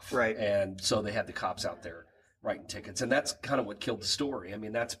 that's enough. Right. And so they had the cops out there writing tickets. And that's kind of what killed the story. I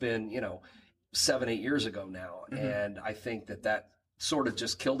mean, that's been, 7-8 years ago now. Mm-hmm. And I think that sort of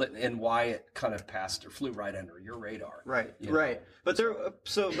just killed it, and why it kind of passed or flew right under your radar. Right. But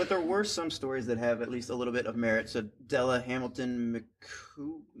there were some stories that have at least a little bit of merit. So Della Hamilton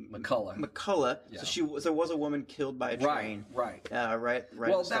McCullough. Yeah. So there was a woman killed by a train. Right.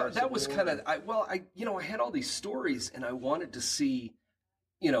 Well, that was kind of I had all these stories, and I wanted to see.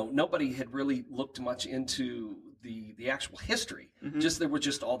 Nobody had really looked much into the actual history. Mm-hmm. There were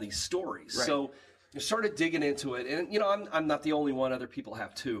just all these stories. Right. So I started digging into it, and I'm not the only one. Other people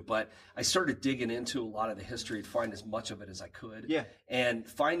have too, but I started digging into a lot of the history to find as much of it as I could. Yeah. And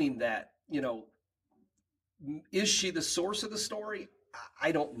finding that, is she the source of the story?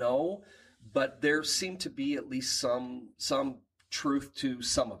 I don't know, but there seemed to be at least some truth to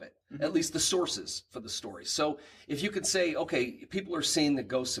some of it. Mm-hmm. At least the sources for the story. So if you could say, okay, people are seeing the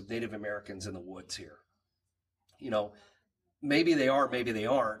ghosts of Native Americans in the woods here, maybe they are, maybe they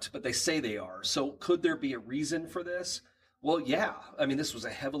aren't, but they say they are. So could there be a reason for this? Well, yeah. I mean, this was a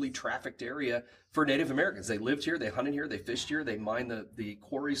heavily trafficked area for Native Americans. They lived here, they hunted here, they fished here, they mined the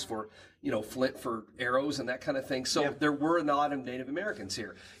quarries for, flint for arrows and that kind of thing. So there were a lot of Native Americans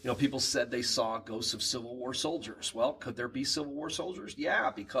here. People said they saw ghosts of Civil War soldiers. Well, could there be Civil War soldiers?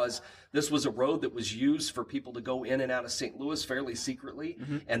 Yeah, because this was a road that was used for people to go in and out of St. Louis fairly secretly.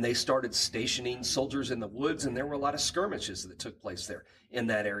 Mm-hmm. And they started stationing soldiers in the woods, and there were a lot of skirmishes that took place there in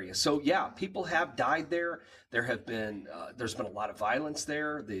that area. So yeah, people have died there. There have been, there's been a lot of violence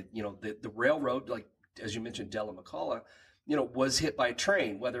there. The railroad, like, as you mentioned, Della McCullough, was hit by a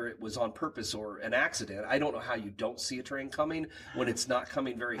train, whether it was on purpose or an accident. I don't know how you don't see a train coming when it's not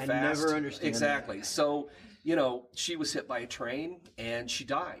coming very fast. I never understand exactly. That. So, she was hit by a train and she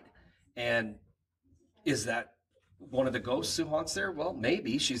died. And is that one of the ghosts who haunts there? Well,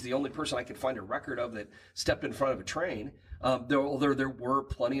 maybe. She's the only person I could find a record of that stepped in front of a train. There were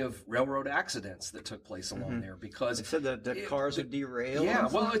plenty of railroad accidents that took place along there because it said that the cars would derail. Yeah,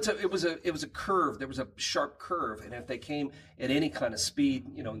 well, it was a curve. There was a sharp curve, and if they came at any kind of speed,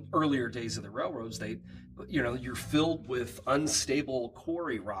 in earlier days of the railroads, you're filled with unstable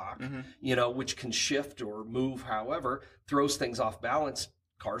quarry rock, which can shift or move, however, throws things off balance.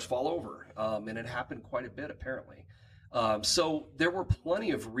 Cars fall over, and it happened quite a bit apparently. So there were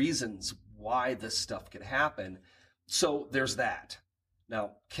plenty of reasons why this stuff could happen. So there's that.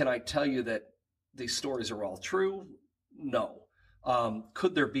 Now, can I tell you that these stories are all true? No.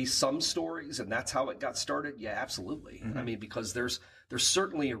 Could there be some stories and that's how it got started? Yeah, absolutely. Mm-hmm. I mean, because there's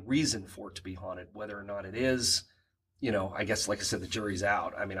certainly a reason for it to be haunted, whether or not it is. I guess, like I said, the jury's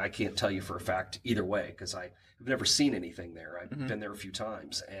out. I mean, I can't tell you for a fact either way because I've never seen anything there. I've been there a few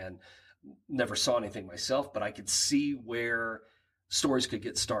times and never saw anything myself, but I could see where stories could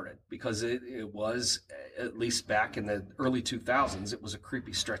get started because it was, at least back in the early 2000s, it was a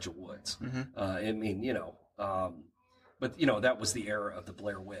creepy stretch of woods. Mm-hmm. I mean, but that was the era of the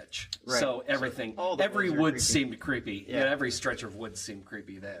Blair Witch. Right. So everything, every woods seemed creepy. Yeah. Every stretch of woods seemed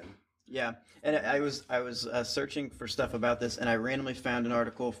creepy then. Yeah, and I was searching for stuff about this, and I randomly found an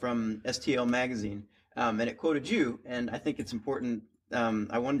article from STL Magazine, and it quoted you, and I think it's important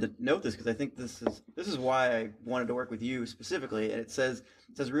I wanted to note this because I think this is why I wanted to work with you specifically. And it says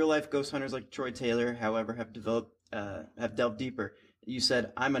real life ghost hunters like Troy Taylor, however, have delved deeper. You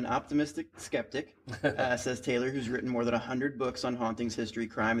said, I'm an optimistic skeptic, says Taylor, who's written more than 100 books on hauntings, history,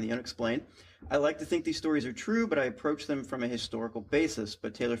 crime, and the unexplained. I like to think these stories are true, but I approach them from a historical basis.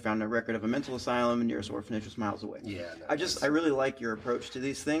 But Taylor found no record of a mental asylum, and nearest orphanage was miles away. Yeah, no, I really like your approach to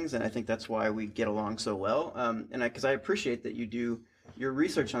these things, and I think that's why we get along so well. Because I appreciate that you do your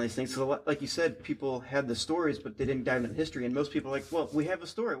research on these things. So, like you said, people had the stories, but they didn't dive into history. And most people are like, well, we have a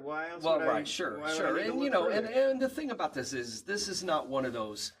story. Why else? Well, would right, I, sure. why would I need to And look you know, further? and the thing about this is not one of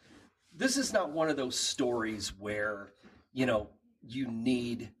those. This is not one of those stories where, you know, you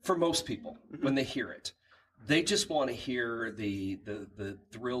need, for most people when they hear it, they just want to hear the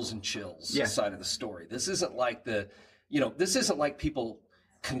thrills and chills side of the story. This isn't like this isn't like people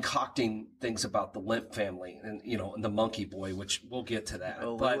concocting things about the Limp family and and the Monkey Boy, which we'll get to that.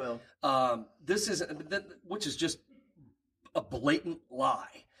 Oh, but we will. this is which is just a blatant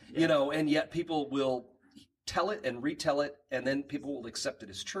lie, and yet people will tell it and retell it, and then people will accept it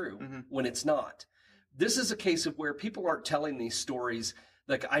as true when it's not. This is a case of where people aren't telling these stories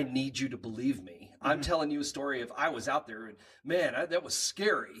like, I need you to believe me. I'm telling you a story of I was out there and man, that was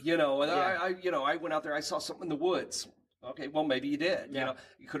scary, and I went out there, I saw something in the woods. Okay, well, maybe you did. Yeah.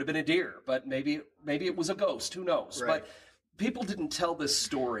 It could have been a deer, but maybe it was a ghost. Who knows? Right. But people didn't tell this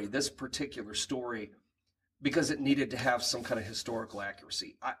particular story, because it needed to have some kind of historical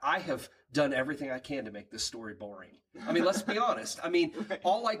accuracy. I have done everything I can to make this story boring. I mean, let's be honest. I mean,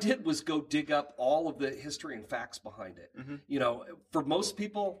 all I did was go dig up all of the history and facts behind it. For most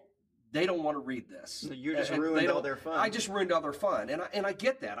people, they don't want to read this. So you just ruined all their fun. I just ruined all their fun, and I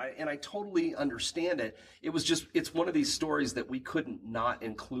get that. I totally understand it. It's one of these stories that we couldn't not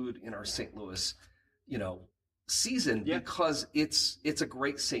include in our St. Louis, season because it's a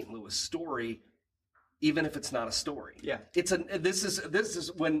great St. Louis story, even if it's not a story. Yeah. This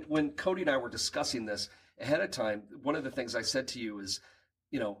is when Cody and I were discussing this ahead of time. One of the things I said to you is,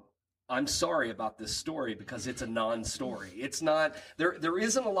 I'm sorry about this story because it's a non-story. It's not, there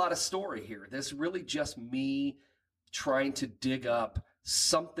isn't a lot of story here. This really just me trying to dig up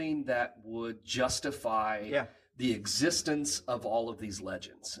something that would justify the existence of all of these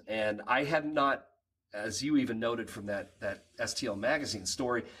legends. And I have not, as you even noted from that STL magazine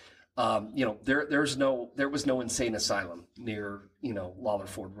story, there was no insane asylum near, Lawler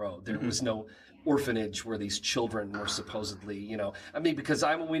Ford Road. There was no orphanage where these children were supposedly, because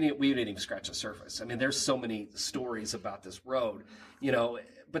we didn't even scratch the surface. I mean, there's so many stories about this road,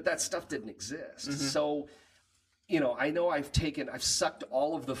 but that stuff didn't exist. So, I know I've sucked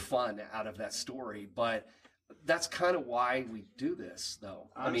all of the fun out of that story, but that's kind of why we do this, though.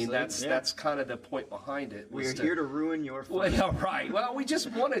 Honestly, I mean, that's kind of the point behind it. We're here to ruin your fun. Well, yeah, right. Well, we just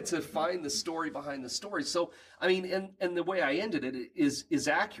wanted to find the story behind the story. So, I mean, and the way I ended it is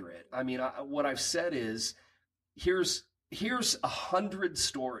accurate. I mean, what I've said is, here's 100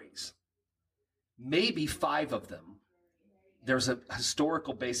 stories. Maybe 5 of them there's a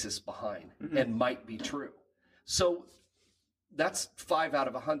historical basis behind and might be true. So that's 5 out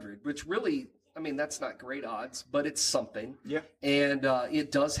of 100, which really, I mean, that's not great odds, but it's something. Yeah. And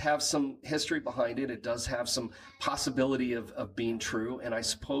it does have some history behind it. It does have some possibility of being true. And I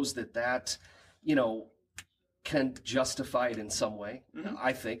suppose that, can justify it in some way.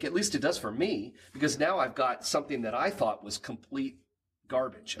 I think, at least it does for me, because now I've got something that I thought was complete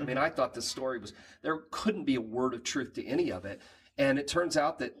garbage. I mean, I thought this story there couldn't be a word of truth to any of it. And it turns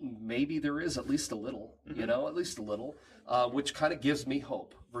out that maybe there is at least a little, which kind of gives me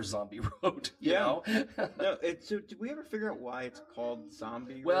hope for Zombie Road, you know? No, so did we ever figure out why it's called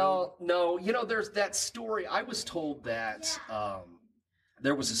Zombie Road? Well, no, there's that story. I was told that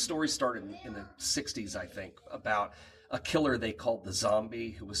there was a story started in the 60s, I think, about a killer they called the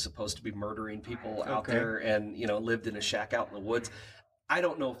Zombie, who was supposed to be murdering people out there and, lived in a shack out in the woods. I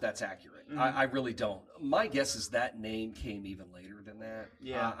don't know if that's accurate. I really don't. My guess is that name came even later than that.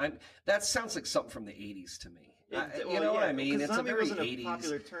 Yeah. That sounds like something from the 80s to me. What I mean? It's a very wasn't 80s. A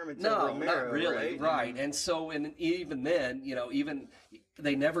popular term No, until Romero, not really. Right. And so, and even then, even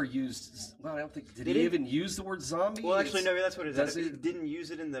they never used. Well, I don't think did he even use the word zombie? Well, actually, no. That's what it is. It didn't use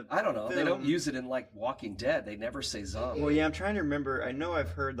it in the. I don't know. Film. They don't use it in like Walking Dead. They never say zombie. Well, yeah, I'm trying to remember. I know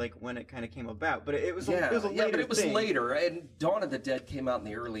I've heard like when it kind of came about, but it was a later but it was thing. later. And Dawn of the Dead came out in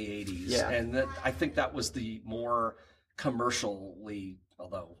the early 80s. Yeah. And I think that was the more commercially,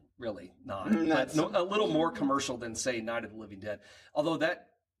 although really not, but a little more commercial than say Night of the Living Dead. Although that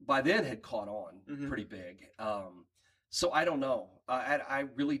by then had caught on pretty big. So I don't know. I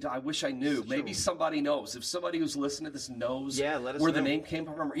really I wish I knew. Maybe somebody knows. If somebody who's listening to this knows let us where know. the name came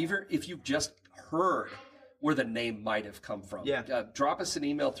from, or even if you've just heard where the name might have come from, drop us an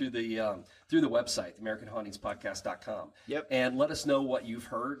email through the website, AmericanHauntingspodcast.com. Yep. And let us know what you've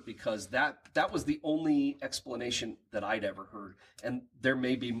heard, because that was the only explanation that I'd ever heard, and there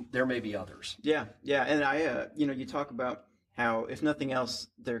may be others. Yeah, and I you talk about how, if nothing else,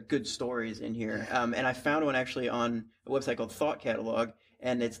 there are good stories in here. And I found one actually on a website called Thought Catalog,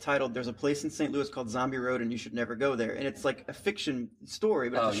 and it's titled, "There's a place in St. Louis called Zombie Road and you should never go there." And it's like a fiction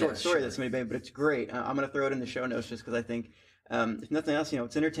story, but it's a short story that somebody made, but it's great. I'm going to throw it in the show notes just because I think, if nothing else,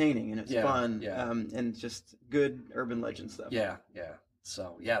 it's entertaining and it's fun, and just good urban legend stuff. Yeah.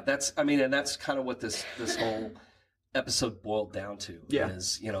 So, that's kind of what this whole episode boiled down to.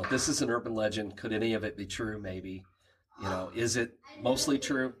 Is, this is an urban legend. Could any of it be true? Maybe. Is it mostly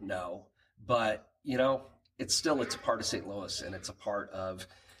true? No. But, it's a part of St. Louis, and it's a part of,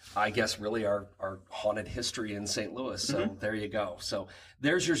 I guess, really our haunted history in St. Louis. So there you go. So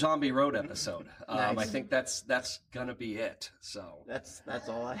there's your Zombie Road episode. Nice. I think that's going to be it. So that's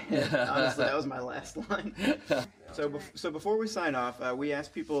all I had. Honestly, that was my last line. So before we sign off, we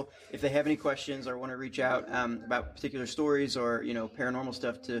ask people if they have any questions or want to reach out about particular stories or paranormal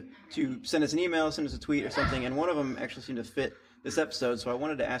stuff to send us an email, send us a tweet or something. And one of them actually seemed to fit this episode, so I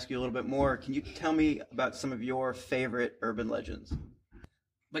wanted to ask you a little bit more. Can you tell me about some of your favorite urban legends?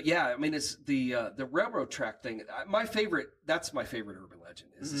 But it's the railroad track thing. That's my favorite urban legend,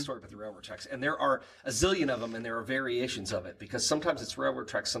 is the story about the railroad tracks. And there are a zillion of them, and there are variations of it, because sometimes it's railroad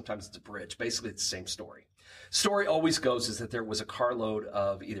tracks, sometimes it's a bridge. Basically, it's the same story. Story always goes is that there was a carload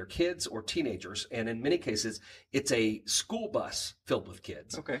of either kids or teenagers, and in many cases, it's a school bus filled with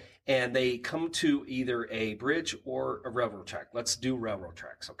kids. Okay. And they come to either a bridge or a railroad track. Let's do railroad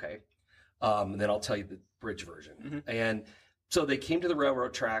tracks, okay? And then I'll tell you the bridge version. And so they came to the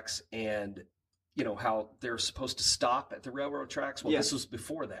railroad tracks, and how they're supposed to stop at the railroad tracks. Well, this was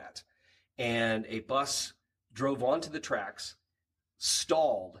before that. And a bus drove onto the tracks,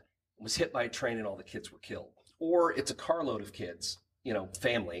 stalled, was hit by a train, and all the kids were killed. Or it's a carload of kids,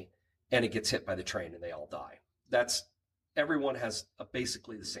 family, and it gets hit by the train and they all die. Everyone has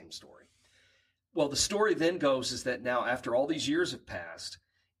basically the same story. Well, the story then goes is that now, after all these years have passed,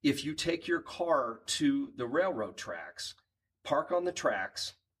 if you take your car to the railroad tracks, park on the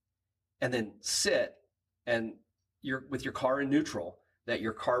tracks, and then sit, and you're with your car in neutral, that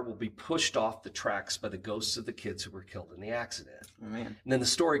your car will be pushed off the tracks by the ghosts of the kids who were killed in the accident. Oh, man. And then the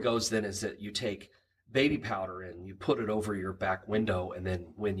story goes then is that you take baby powder and you put it over your back window, and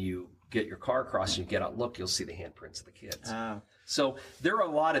then when you get your car across and you get out, look, you'll see the handprints of the kids. Oh. So there are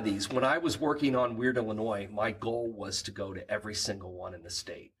a lot of these. When I was working on Weird Illinois, my goal was to go to every single one in the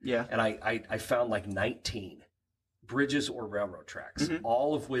state. Yeah. And I found like 19 bridges or railroad tracks,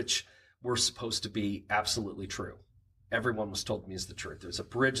 all of which were supposed to be absolutely true. Everyone was told me is the truth. There's a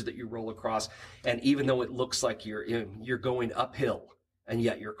bridge that you roll across, and even though it looks like you're going uphill, and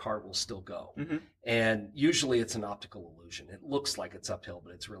yet your car will still go. And usually it's an optical illusion. It looks like it's uphill,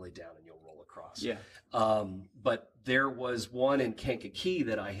 but it's really down, and you'll roll across. Yeah. But there was one in Kankakee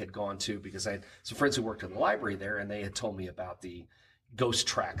that I had gone to because I had some friends who worked in the library there, and they had told me about the ghost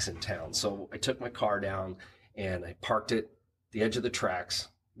tracks in town. So I took my car down and I parked it at the edge of the tracks,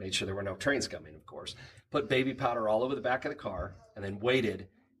 made sure there were no trains coming, of course, put baby powder all over the back of the car, and then waited,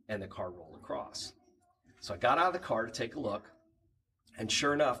 and the car rolled across. So I got out of the car to take a look, and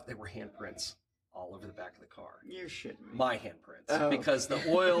sure enough, there were handprints all over the back of the car. You're shitting me. My handprints, because the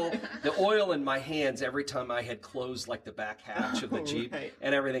oil in my hands every time I had closed like the back hatch of the Jeep,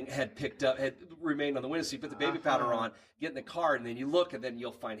 and everything had picked up, had remained on the window. So you put the baby powder on, get in the car, and then you look, and then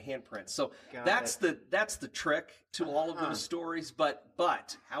you'll find handprints. So that's the trick to all of those stories.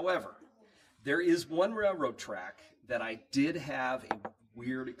 But however, there is one railroad track that I did have a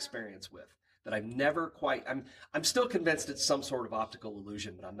weird experience with that I've never quite. I'm still convinced it's some sort of optical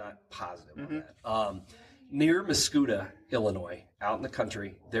illusion, but I'm not positive on that. Near Mascoutah, Illinois, out in the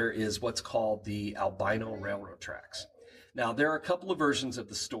country, there is what's called the albino railroad tracks. Now, there are a couple of versions of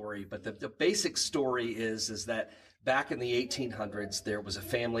the story, but the basic story is that back in the 1800s, there was a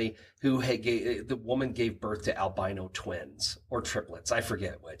family who the woman gave birth to albino twins or triplets. I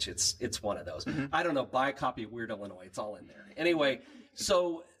forget which. It's one of those. I don't know. Buy a copy of Weird Illinois. It's all in there. Anyway,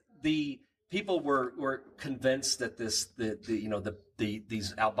 so the people were convinced that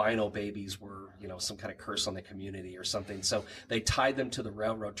these albino babies were, some kind of curse on the community or something. So they tied them to the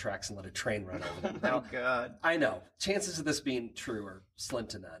railroad tracks and let a train run over them. Now, God. I know chances of this being true are slim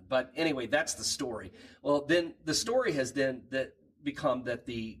to none. But anyway, that's the story. Well, then the story has become that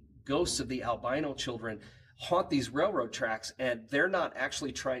the ghosts of the albino children haunt these railroad tracks, and they're not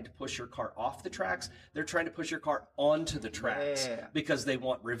actually trying to push your car off the tracks. They're trying to push your car onto the tracks because they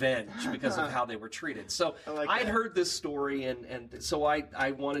want revenge because of how they were treated. So I'd heard this story, and so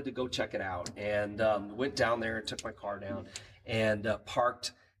I wanted to go check it out, and went down there and took my car down and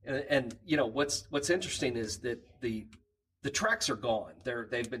parked. And you know, what's interesting is that the tracks are gone.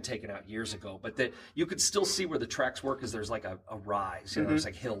 They've been taken out years ago, but you could still see where the tracks were because there's like a rise. You know, there's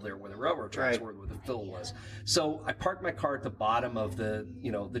like hill there where the railroad tracks were, where the fill was. So I parked my car at the bottom of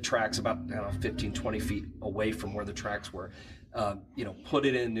the tracks about 15, 20 feet away from where the tracks were. Put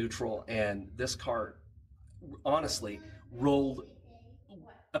it in neutral, and this car honestly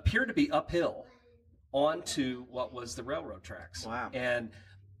appeared to be uphill onto what was the railroad tracks. Wow. And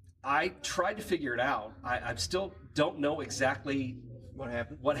I tried to figure it out. I still don't know exactly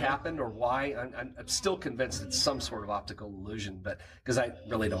what happened or why. I'm still convinced it's some sort of optical illusion, but because I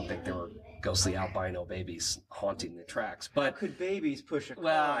really don't think there were ghostly albino babies haunting the tracks. But how could babies push a car?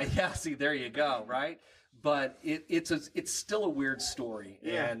 Well, yeah. See, there you go. Right. But it's still a weird story,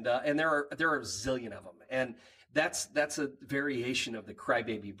 and there are a zillion of them, and that's a variation of the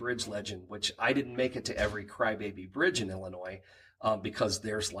Crybaby Bridge legend, which I didn't make it to every Crybaby Bridge in Illinois. Because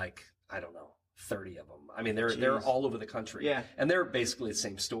there's like, I don't know, 30 of them. I mean, they're all over the country. Yeah. And they're basically the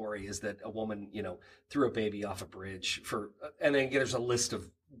same story, is that a woman, threw a baby off a bridge and then there's a list of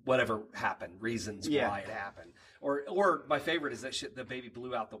whatever happened, reasons why it happened. Or my favorite is that the baby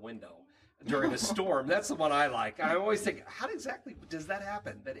blew out the window during a storm. That's the one I like. I always think, how exactly does that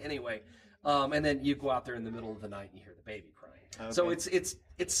happen? But anyway, and then you go out there in the middle of the night and you hear the baby crying. Okay. So it's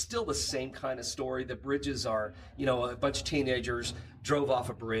still the same kind of story. The bridges are, a bunch of teenagers drove off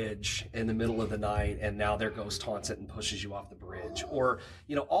a bridge in the middle of the night, and now their ghost haunts it and pushes you off the bridge. Or,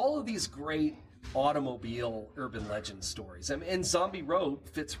 all of these great automobile urban legend stories. And Zombie Road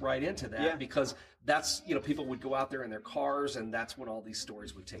fits right into that because that's, people would go out there in their cars, and that's when all these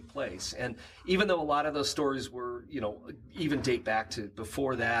stories would take place. And even though a lot of those stories were, even date back to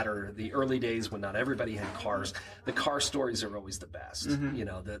before that or the early days when not everybody had cars, the car stories are always the best.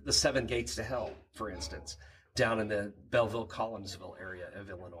 The 7 Gates to Hell, for instance, down in the Belleville-Collinsville area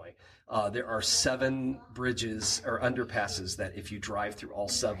of Illinois. There are 7 bridges or underpasses that if you drive through all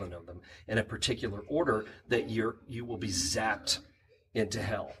 7 of them in a particular order, that you will be zapped into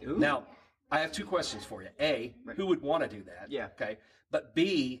hell. Ooh. Now, I have 2 questions for you. A, who would want to do that? Yeah. Okay. But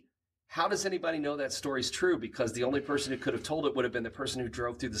B, how does anybody know that story's true? Because the only person who could have told it would have been the person who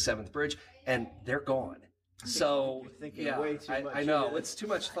drove through the 7th bridge, and they're gone. So, way too much. I know, it's too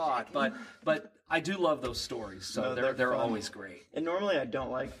much thought, but I do love those stories, so they're always great. And normally I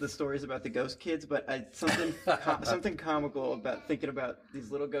don't like the stories about the ghost kids, but something comical about thinking about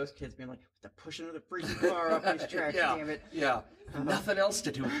these little ghost kids being like, they're pushing the freaking car off these tracks, damn it. Yeah, nothing else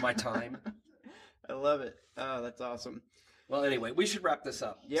to do with my time. I love it. Oh, that's awesome. Well, anyway, we should wrap this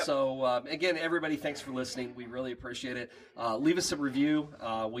up. Yep. So, again, everybody, thanks for listening. We really appreciate it. Leave us a review.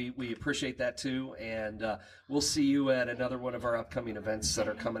 We appreciate that, too. And we'll see you at another one of our upcoming events that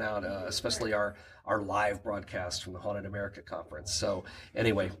are coming out, especially our live broadcast from the Haunted America Conference. So,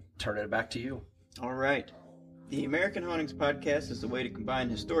 anyway, turning it back to you. All right. The American Hauntings Podcast is a way to combine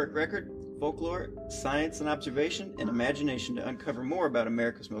historic record, folklore, science and observation, and imagination to uncover more about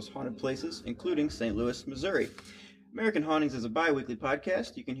America's most haunted places, including St. Louis, Missouri. American Hauntings is a bi-weekly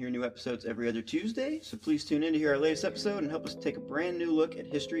podcast. You can hear new episodes every other Tuesday, so please tune in to hear our latest episode and help us take a brand new look at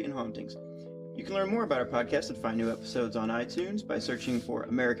history and hauntings. You can learn more about our podcast and find new episodes on iTunes by searching for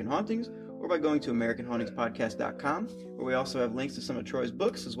American Hauntings or by going to AmericanHauntingsPodcast.com, where we also have links to some of Troy's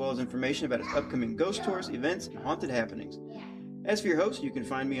books as well as information about his upcoming ghost tours, events, and haunted happenings. As for your host, you can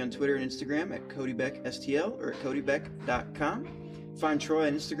find me on Twitter and Instagram at CodyBeckSTL or at CodyBeck.com. Find Troy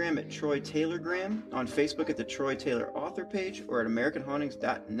on Instagram at TroyTaylorgram, on Facebook at the Troy Taylor author page, or at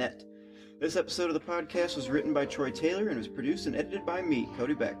AmericanHauntings.net. This episode of the podcast was written by Troy Taylor and was produced and edited by me,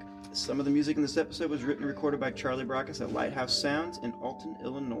 Cody Beck. Some of the music in this episode was written and recorded by Charlie Brockus at Lighthouse Sounds in Alton,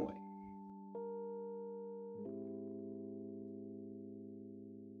 Illinois.